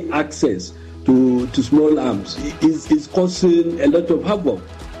easy access to small arms is causing a lot of havoc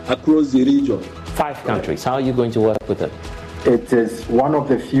across the region. 5 countries. How are you going to work with them? It is one of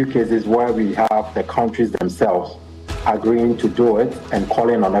the few cases where we have the countries themselves agreeing to do it and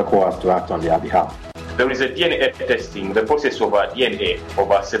calling on ECOWAS to act on their behalf. There is a DNA testing, the process of DNA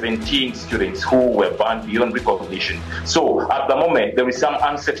of 17 students who were banned beyond recognition. So at the moment, there is some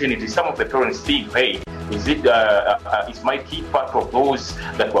uncertainty. Some of the parents think, hey, is my kid part of those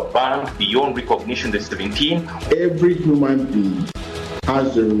that were banned beyond recognition, the 17? Every human being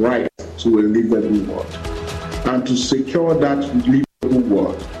has the right to a livable world. And to secure that livable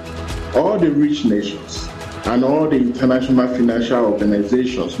world, all the rich nations and all the international financial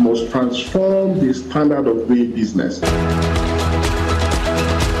organizations must transform the standard of doing business.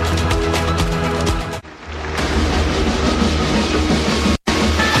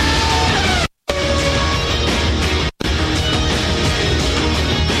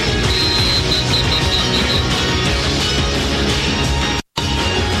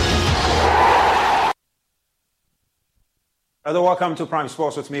 Hello, welcome to Prime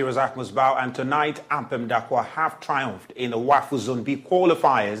Sports with me, Razak Musbao, and tonight Ampem Dakwa have triumphed in the WAFU Zone B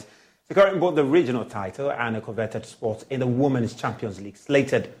qualifiers, securing both the regional title and a coveted spot in the Women's Champions League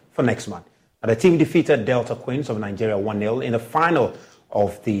slated for next month. Now, the team defeated Delta Queens of Nigeria 1-0 in the final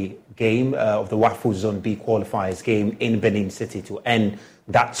of the game of the WAFU Zone B qualifiers game in Benin City to end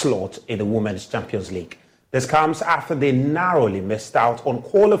that slot in the Women's Champions League. This comes after they narrowly missed out on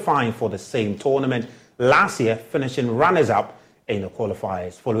qualifying for the same tournament last year, finishing runners-up in the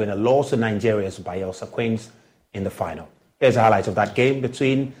qualifiers following a loss to Nigeria's Bayelsa Queens in the final. Here's a highlight of that game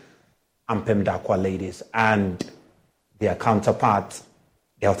between Ampem Dakwa ladies and their counterpart,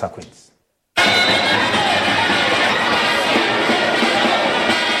 Delta Queens.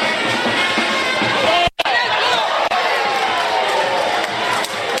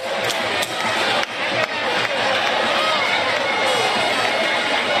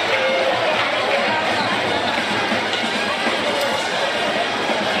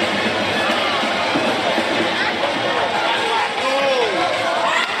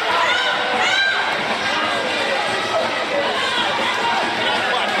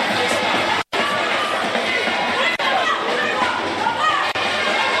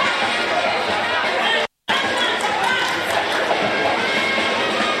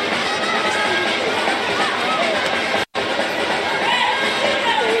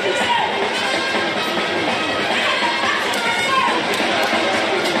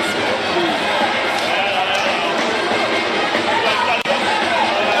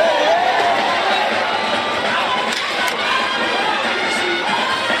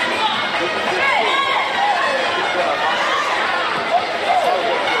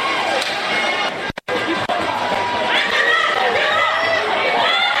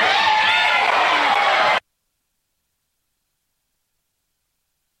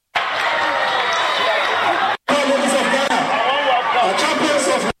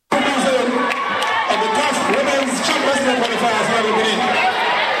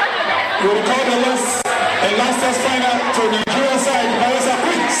 to Nigerian side, Mensah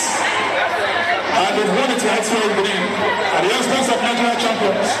Queens. And they've won it to extra Benin at the expense of Nigerian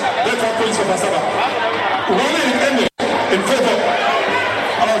champions, Delta Queens of Asaba. Running ended in favor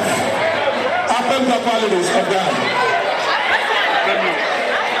of Apem Dakwalides of Ghana.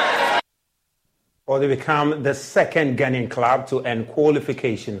 Or they become the second Ghanaian club to earn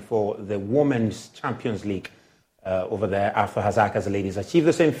qualification for the Women's Champions League over there after Hazaka's ladies achieved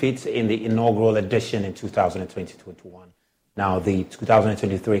the same feat in the inaugural edition in 2020-21. Now, the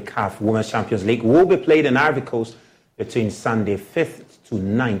 2023 CAF Women's Champions League will be played in Ivory Coast between Sunday 5th to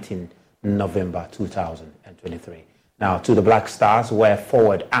 19th November 2023. Now, to the Black Stars, where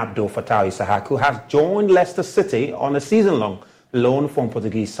forward Abdul Fattah Isahaku has joined Leicester City on a season-long loan from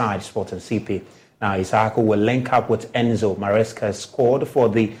Portuguese side Sporting CP. Now, Isahaku will link up with Enzo Maresca's squad for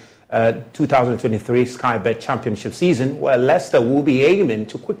the 2023 Sky Bet Championship season, where Leicester will be aiming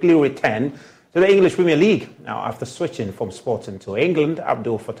to quickly return to the English Premier League. Now, after switching from Sporting to England,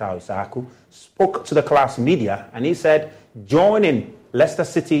 Abdul Fattah Isahaku spoke to the class media and he said joining Leicester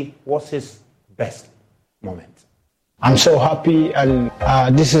City was his best moment. I'm so happy, and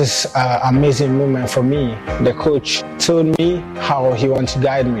this is an amazing moment for me. The coach told me how he wants to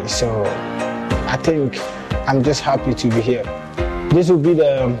guide me, so I think I'm just happy to be here. This will be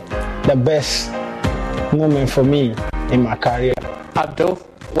the best moment for me in my career. Abdul,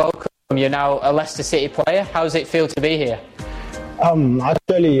 welcome. You're now a Leicester City player. How does it feel to be here?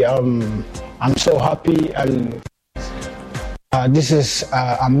 Actually, I'm so happy, and this is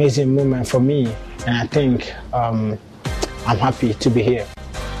an amazing moment for me, and I think I'm happy to be here.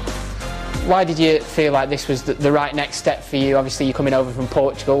 Why did you feel like this was the right next step for you? Obviously, you're coming over from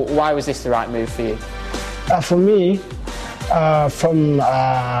Portugal. Why was this the right move for you? For me, from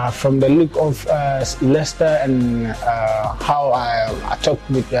the look of Leicester and how I talked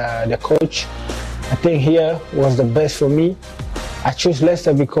with the coach, I think here was the best for me. I chose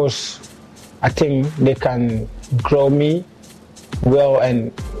Leicester because I think they can grow me well,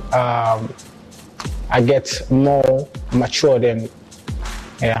 and I get more mature than,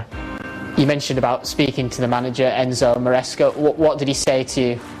 yeah. You mentioned about speaking to the manager, Enzo Maresca. What did he say to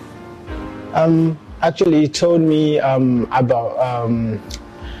you? Actually, he told me about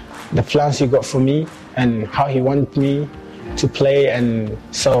the plans he got for me and how he wanted me to play, and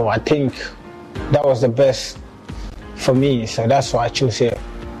so I think that was the best for me, so that's why I chose here.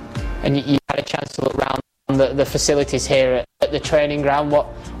 And you had a chance to look around the facilities here at the training ground. What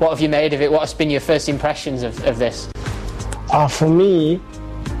have you made of it? What has been your first impressions of this? For me,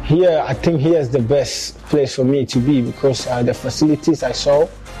 here, I think here is the best place for me to be, because the facilities I saw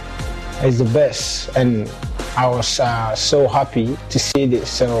is the best, and I was so happy to see this,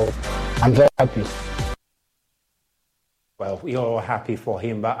 so I'm very happy. Well, we are all happy for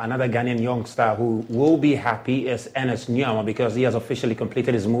him, but another Ghanaian youngster who will be happy is Ernest Nyama, because he has officially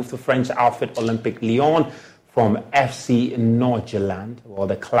completed his move to French outfit Olympique Lyon from FC Nordsjælland. Well,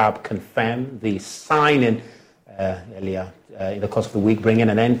 the club confirmed the signing earlier in the course of the week, bringing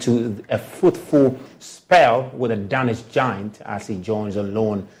an end to a fruitful spell with a Danish giant as he joins on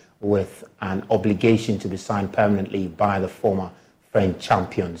loan with an obligation to be signed permanently by the former French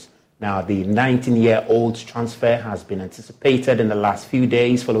champions. Now, the 19-year-old's transfer has been anticipated in the last few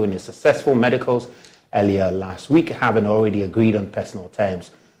days following his successful medicals earlier last week, having already agreed on personal terms.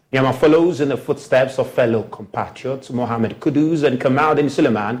 Nyama follows in the footsteps of fellow compatriots Mohamed Kudus and Kamaldeen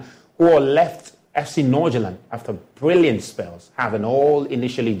Suleiman, who all left FC Nordsjælland after brilliant spells, having all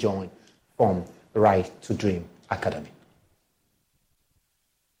initially joined from Right to Dream Academy.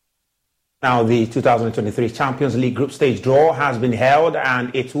 Now, the 2023 Champions League group stage draw has been held,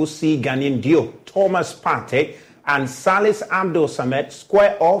 and it will see Ghanaian duo Thomas Partey and Salis Abdul Samed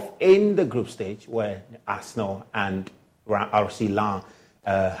square off in the group stage, where Arsenal and RC Lens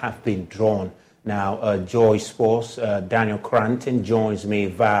have been drawn. Now, Joy Sports, Daniel Cranton joins me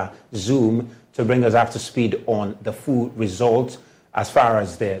via Zoom to bring us up to speed on the full results as far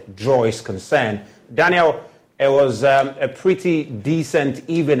as the draw is concerned. Daniel, it was a pretty decent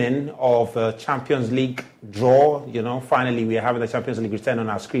evening of Champions League draw. You know, finally we are having the Champions League return on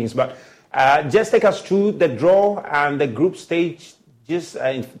our screens. But just take us through the draw and the group stage, just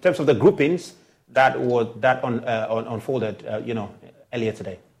in terms of the groupings that unfolded, earlier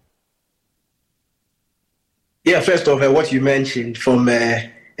today. Yeah, first of all, what you mentioned from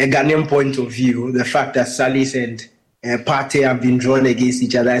a Ghanaian point of view, the fact that Salis and Partey have been drawn against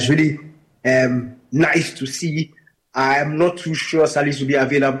each other is really nice to see. I'm not too sure Salis will be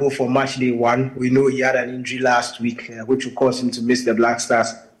available for match day 1. We know he had an injury last week, which will cause him to miss the Black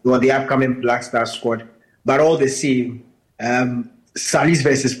Stars or the upcoming Black Stars squad. But all the same, Salis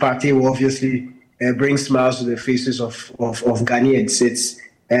versus Partey will obviously bring smiles to the faces of Ghanaians.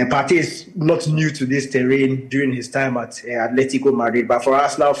 Partey is not new to this terrain during his time at Atletico Madrid, but for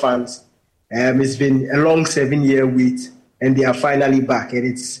Arsenal fans, it's been a long 7-year wait, and they are finally back, and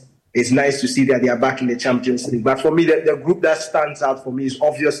it's nice to see that they are back in the Champions League. But for me, the group that stands out for me is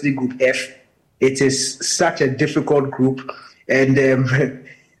obviously Group F. It is such a difficult group, and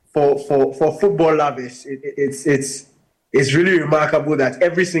for football lovers, it's really remarkable that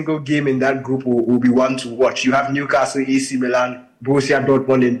every single game in that group will be one to watch. You have Newcastle, AC Milan, Borussia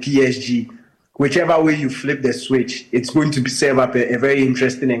Dortmund, and PSG. Whichever way you flip the switch, it's going to serve up a very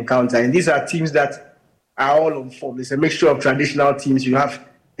interesting encounter. And these are teams that are all on form. It's a mixture of traditional teams. You have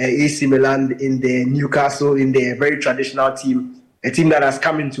AC Milan in there, Newcastle in there, a very traditional team, a team that has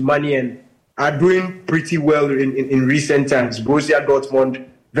come into money and are doing pretty well in recent times. Borussia Dortmund,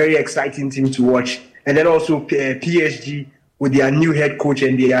 very exciting team to watch. And then also PSG with their new head coach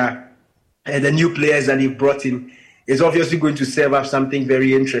and the new players that they've brought in is obviously going to serve up something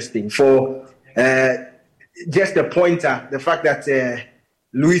very interesting. For just a pointer, the fact that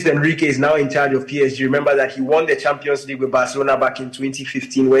Luis Enrique is now in charge of PSG. Remember that he won the Champions League with Barcelona back in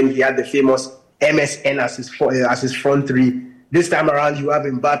 2015 when he had the famous MSN as his front three. This time around, you have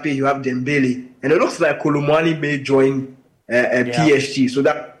Mbappe, you have Dembele, and it looks like Kolomwani may join PSG. So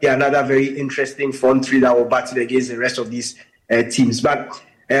that will be another very interesting front three that will battle against the rest of these teams. But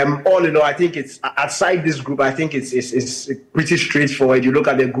all in all, I think it's outside this group. I think it's pretty straightforward. You look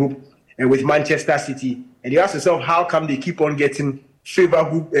at the group with Manchester City, and you ask yourself, how come they keep on getting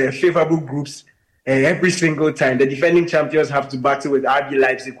favorable groups every single time? The defending champions have to battle with RB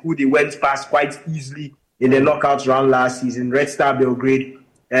Leipzig, who they went past quite easily in the knockouts round last season. Red Star Belgrade.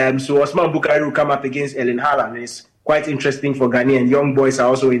 So Osman Bukhari will come up against Erling Haaland. It's quite interesting for Ghanaian. Young boys are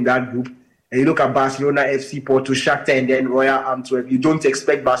also in that group. And you look at Barcelona, FC Porto, Shakhtar, and then Royal Antwerp. You don't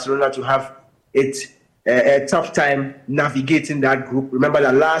expect Barcelona to have a tough time navigating that group. Remember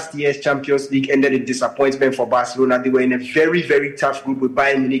that last year's Champions League ended in disappointment for Barcelona. They were in a very, very tough group with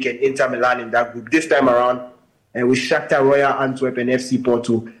Bayern Munich and Inter Milan in that group. This time around, with Shakhtar, Royal Antwerp, and FC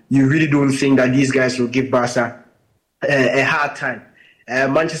Porto, you really don't think that these guys will give Barca a hard time.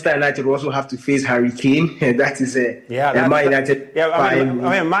 Manchester United will also have to face Harry Kane. That is Man United. I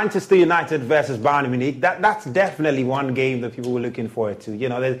mean, Manchester United versus Bayern Munich. That's definitely one game that people were looking forward to. You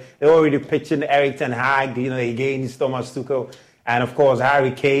know, they're already pitching Erik ten Hag, against Thomas Tuchel, and of course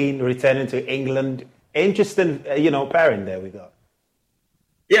Harry Kane returning to England. Interesting, pairing there we got.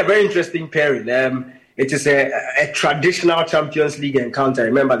 Yeah, very interesting pairing. It is a traditional Champions League encounter.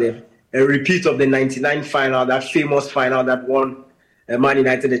 Remember, a repeat of the '99 final, that famous final that won Man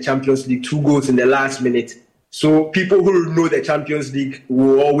United the Champions League, 2 goals in the last minute. So people who know the Champions League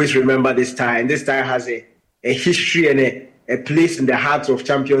will always remember this tie. And this tie has a history and a place in the hearts of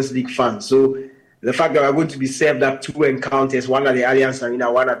Champions League fans. So the fact that we're going to be served up 2 encounters, one at the Allianz Arena,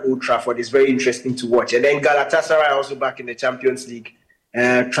 one at Old Trafford, is very interesting to watch. And then Galatasaray also back in the Champions League,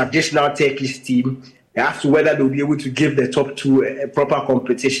 traditional Turkish team. As to whether they'll be able to give the top 2 a proper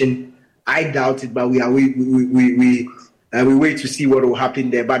competition, I doubt it, but we wait to see what will happen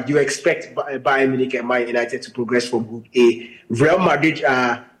there. But you expect Bayern Munich and Man United to progress from Group A. Real Madrid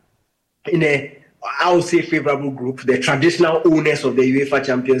are in I would say, favorable group. The traditional owners of the UEFA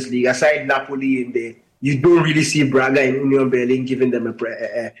Champions League, aside Napoli in there, you don't really see Braga and Union Berlin giving them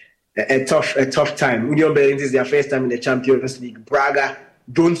a tough time. Union Berlin is their first time in the Champions League. Braga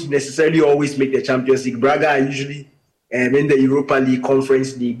don't necessarily always make the Champions League. Braga are usually in the Europa League,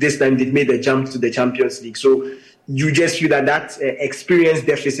 Conference League. This time they've made the jump to the Champions League. So you just feel that experience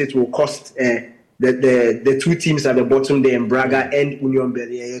deficit will cost the 2 teams at the bottom there, in Braga and Union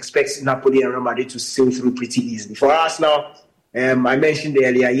Berlin. I expect Napoli and Real Madrid to sail through pretty easily. For us now, I mentioned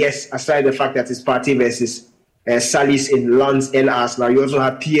earlier, yes, aside the fact that it's Partey versus Salis in Lens and Arsenal, you also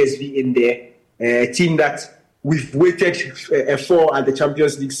have PSV in there, a team that we've waited for at the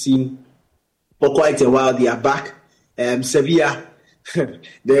Champions League scene for quite a while. They are back. Sevilla,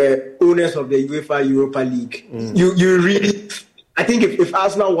 the owners of the UEFA Europa League. You really, I think if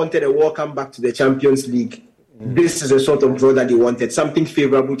Arsenal wanted a welcome back to the Champions League, this is the sort of draw that they wanted, something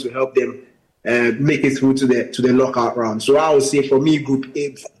favourable to help them make it through to the knockout round. So I would say for me, Group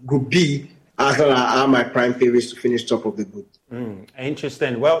B, Arsenal are my prime favourites to finish top of the group.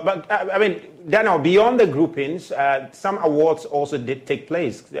 Interesting. Well, but I mean, Daniel, beyond the groupings, some awards also did take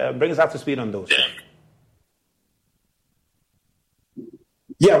place. Bring us up to speed on those.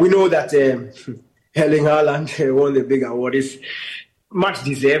 Yeah, we know that Erling Haaland won the big award. It's much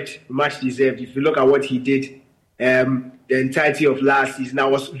deserved. If you look at what he did the entirety of last season, I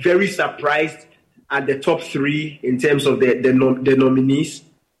was very surprised at the top 3 in terms of the nominees.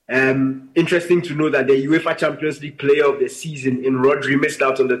 Interesting to know that the UEFA Champions League Player of the Season in Rodri missed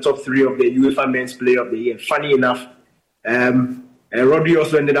out on the top 3 of the UEFA Men's Player of the Year. Funny enough, Rodri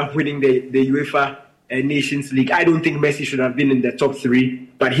also ended up winning the UEFA Nations League. I don't think Messi should have been in the top 3,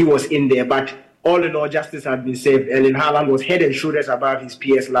 but he was in there. But all in all, justice has been served. Erling Haaland was head and shoulders above his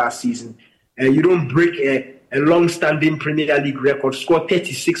peers last season. You don't break a long-standing Premier League record, score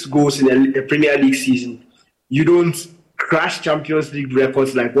 36 goals in a Premier League season. You don't crash Champions League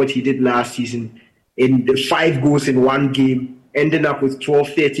records like what he did last season in the 5 goals in one game, ending up with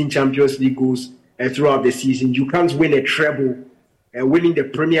 12, 13 Champions League goals throughout the season. You can't win a treble, winning the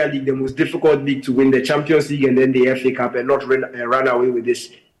Premier League, the most difficult league to win, the Champions League and then the FA Cup, and not run away with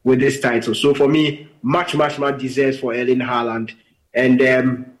this title. So for me, much deserves for Erling Haaland. And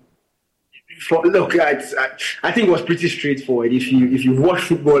I think it was pretty straightforward. If you watched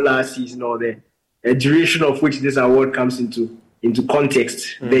football last season, or the duration of which this award comes into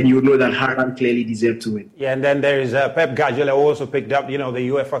context, then you know that Haaland clearly deserved to win. Yeah, and then there is Pep Guardiola also picked up, the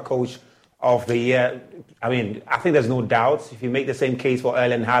UEFA Coach of the Year. I mean, I think there's no doubt. If you make the same case for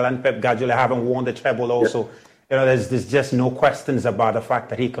Erling Haaland, Pep Guardiola haven't won the treble also. Yeah. There's just no questions about the fact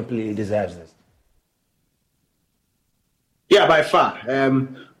that he completely deserves this. Yeah, by far.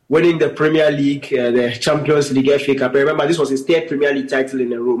 Winning the Premier League, the Champions League, FA Cup. Remember, this was his 3rd Premier League title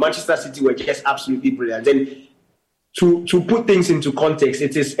in a row. Manchester City were just absolutely brilliant. And to put things into context,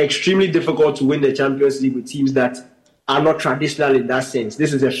 it is extremely difficult to win the Champions League with teams that are not traditional in that sense.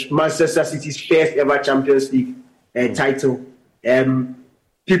 This is Manchester City's first ever Champions League title.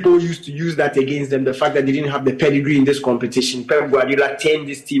 People used to use that against them, the fact that they didn't have the pedigree in this competition. Pep Guardiola turned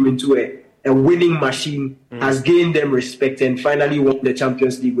this team into a winning machine, has gained them respect, and finally won the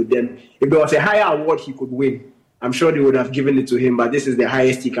Champions League with them. If there was a higher award he could win, I'm sure they would have given it to him, but this is the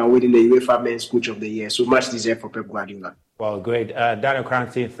highest he can win in the UEFA Men's Coach of the Year. So much deserved for Pep Guardiola. Well, great. Daniel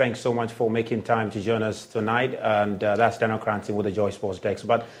Cranty, thanks so much for making time to join us tonight. And that's Daniel Cranty with the Joy Sports Desk.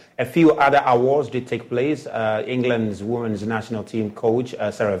 But a few other awards did take place. England's women's national team coach,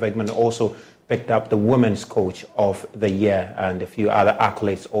 Sarah Wegman, also picked up the Women's Coach of the Year, and a few other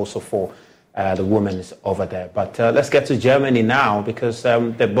accolades also for the women's over there. But let's get to Germany now, because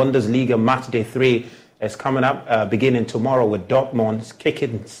the Bundesliga match day 3 is coming up, beginning tomorrow with Dortmund's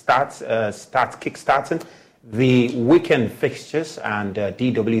kick-starting the weekend fixtures. And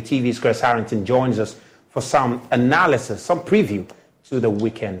DWTV's Chris Harrington joins us for some analysis, some preview to the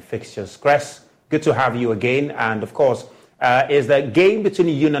weekend fixtures. Chris, good to have you again. And of course, is the game between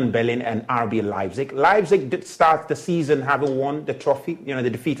Union Berlin and RB Leipzig. Leipzig did start the season having won the trophy. They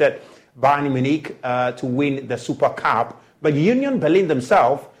defeated Bayern Munich to win the Super Cup. But Union Berlin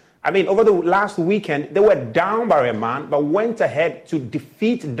themselves, over the last weekend, they were down by a man, but went ahead to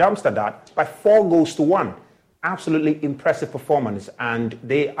defeat Darmstadt by 4-1. Absolutely impressive performance, and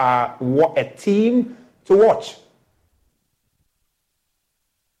they are a team to watch.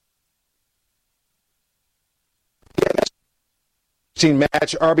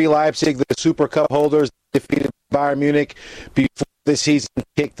 Match. RB Leipzig, the Super Cup holders, defeated Bayern Munich before the season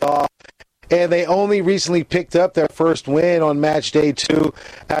kicked off. And they only recently picked up their first win on match day 2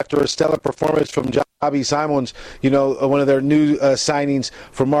 after a stellar performance from Javi Simons, one of their new signings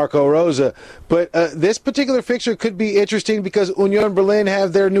for Marco Rosa. But this particular fixture could be interesting because Union Berlin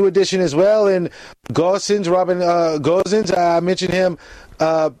have their new addition as well. And Robin Gosens, I mentioned him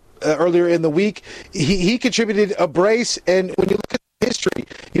earlier in the week. He contributed a brace. And when you look at history,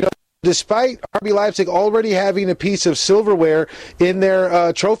 despite RB Leipzig already having a piece of silverware in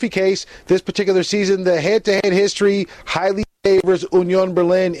their trophy case this particular season, the head-to-head history highly favors Union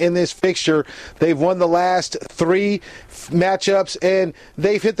Berlin in this fixture. They've won the last 3 matchups, and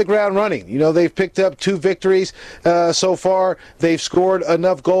they've hit the ground running. They've picked up 2 victories so far. They've scored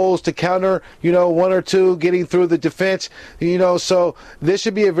enough goals to counter, 1 or 2 getting through the defense. So this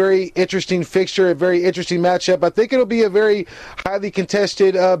should be a very interesting fixture, a very interesting matchup. I think it'll be a very highly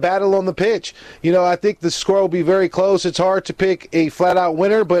contested battle on the pitch. I think the score will be very close. It's hard to pick a flat-out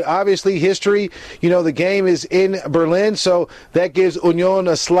winner, but obviously history, the game is in Berlin, so that gives Union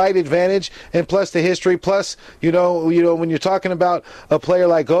a slight advantage, and plus the history, plus when you're talking about a player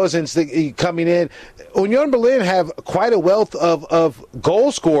like Gosens coming in, Union Berlin have quite a wealth of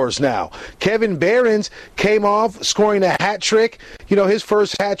goal scorers now. Kevin Behrens came off scoring a hat trick, his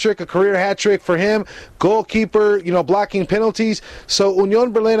first hat trick, a career hat trick for him. Goalkeeper, blocking penalties. So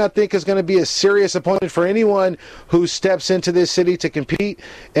Union Berlin, I think, is going to be a serious opponent for anyone who steps into this city to compete,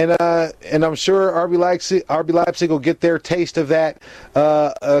 and I'm sure RB Leipzig will get their taste of that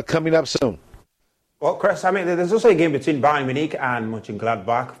coming up soon. Well, Chris, I mean, there's also a game between Bayern Munich and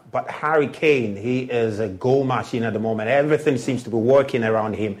Mönchengladbach, but Harry Kane, he is a goal machine at the moment. Everything seems to be working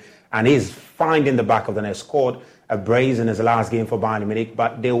around him, and he's finding the back of the net. Scored a brace in his last game for Bayern Munich,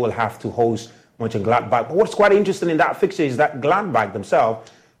 but they will have to host Mönchengladbach. But what's quite interesting in that fixture is that Gladbach themselves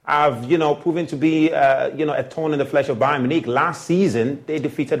have, proven to be, a thorn in the flesh of Bayern Munich. Last season, they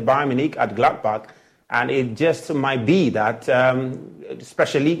defeated Bayern Munich at Gladbach, and it just might be that,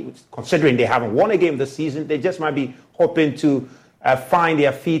 especially considering they haven't won a game this season, they just might be hoping to find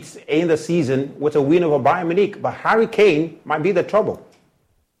their feet in the season with a win over Bayern Munich. But Harry Kane might be the trouble.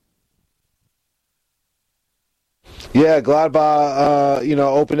 Yeah, Gladbach,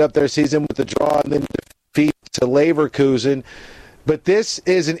 opened up their season with a draw and then defeat to Leverkusen. But this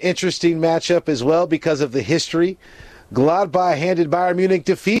is an interesting matchup as well because of the history. Gladbach handed Bayern Munich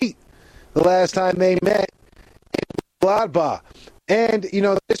defeat the last time they met in Gladbach. And,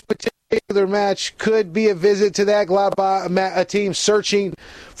 this particular match could be a visit to that Gladbach, a team searching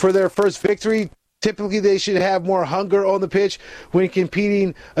for their first victory. Typically, they should have more hunger on the pitch when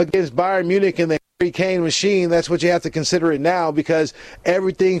competing against Bayern Munich and the Harry Kane machine. That's what you have to consider it now because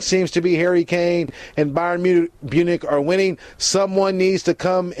everything seems to be Harry Kane and Bayern Munich are winning. Someone needs to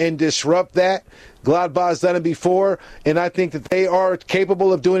come and disrupt that. Gladbach's done it before, and I think that they are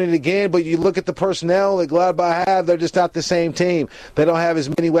capable of doing it again, but you look at the personnel that Gladbach have, they're just not the same team. They don't have as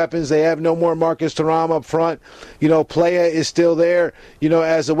many weapons. They have no more Marcus Thuram up front. Playa is still there,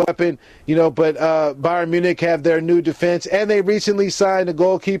 as a weapon, but Bayern Munich have their new defense, and they recently signed a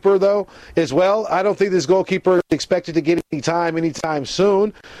goalkeeper, though, as well. I don't think this goalkeeper is expected to get anytime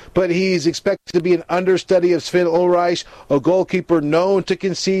soon, but he's expected to be an understudy of Sven Ulreich, a goalkeeper known to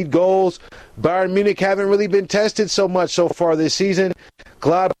concede goals. Bayern Munich haven't really been tested so much so far this season.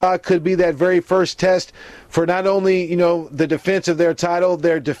 Gladbach could be that very first test for not only, the defense of their title,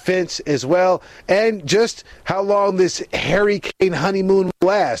 their defense as well, and just how long this Harry Kane honeymoon will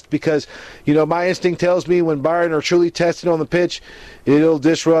last. Because, my instinct tells me when Bayern are truly tested on the pitch, it'll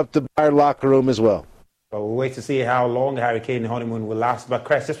disrupt the Bayern locker room as well. Well, we'll wait to see how long Harry Kane honeymoon will last. But,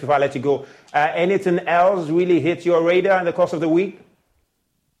 Chris, just before I let you go, anything else really hit your radar in the course of the week?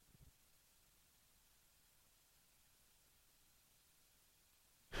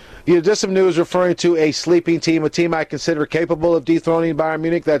 Just some news referring to a sleeping team, a team I consider capable of dethroning Bayern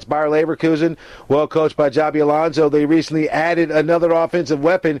Munich. That's Bayer Leverkusen, well coached by Xabi Alonso. They recently added another offensive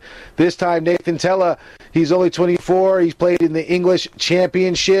weapon, this time Nathan Tella. He's only 24. He's played in the English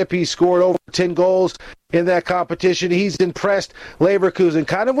Championship. He scored over 10 goals in that competition. He's impressed Leverkusen,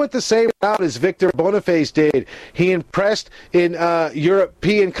 kind of went the same route as Victor Boniface did. He impressed in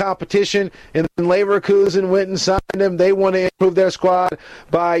European competition, and then Leverkusen went and signed him. They want to improve their squad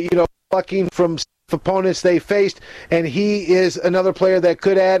by, plucking from opponents they faced, and he is another player that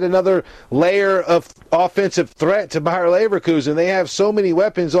could add another layer of offensive threat to Bayer Leverkusen. They have so many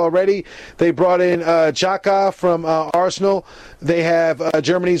weapons already. They brought in Xhaka from Arsenal. They have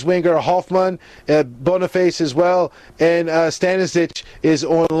Germany's winger Hoffmann, Boniface as well, and Stanisic is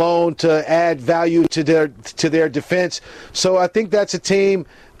on loan to add value to their defense. So I think that's a team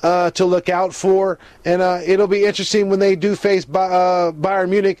to look out for, and it'll be interesting when they do face Bayern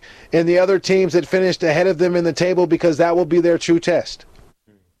Munich and the other teams that finished ahead of them in the table, because that will be their true test.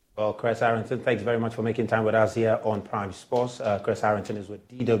 Well, Chris Harrington, thanks very much for making time with us here on Prime Sports. Chris Harrington is with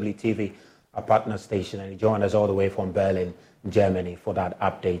DWTV, a partner station, and he joined us all the way from Berlin, Germany, for that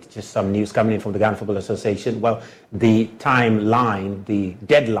update. Just some news coming in from the Ghana Football Association. Well, the timeline, the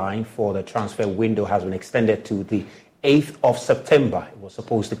deadline for the transfer window has been extended to the 8th of September. It was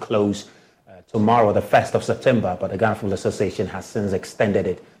supposed to close tomorrow, the 1st of September, but the Ghana Football Association has since extended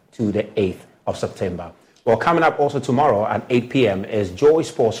it to the 8th of September. Well, coming up also tomorrow at 8 p.m. is Joy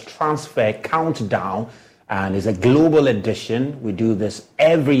Sports Transfer Countdown, and it's a global edition. We do this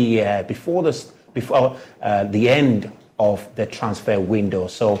every year before the end of the transfer window.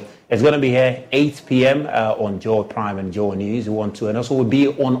 So it's going to be here 8 p.m. On Joy Prime and Joy News. You want to, and also we'll be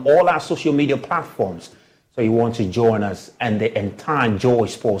on all our social media platforms. So you want to join us and the entire Joy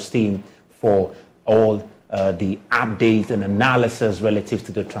Sports team for all the updates and analysis relative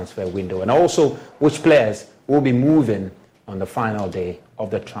to the transfer window, and also which players will be moving on the final day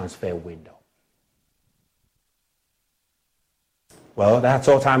of the transfer window. Well, that's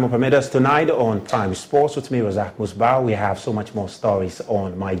all time will permit us tonight on Prime Sports. With me, Razak Musbah. We have so much more stories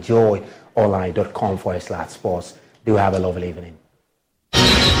on myjoyonline.com/sports. Do have a lovely evening.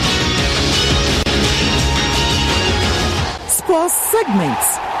 Sports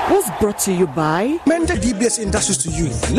segments was brought to you by Mensah DBS Industries to you.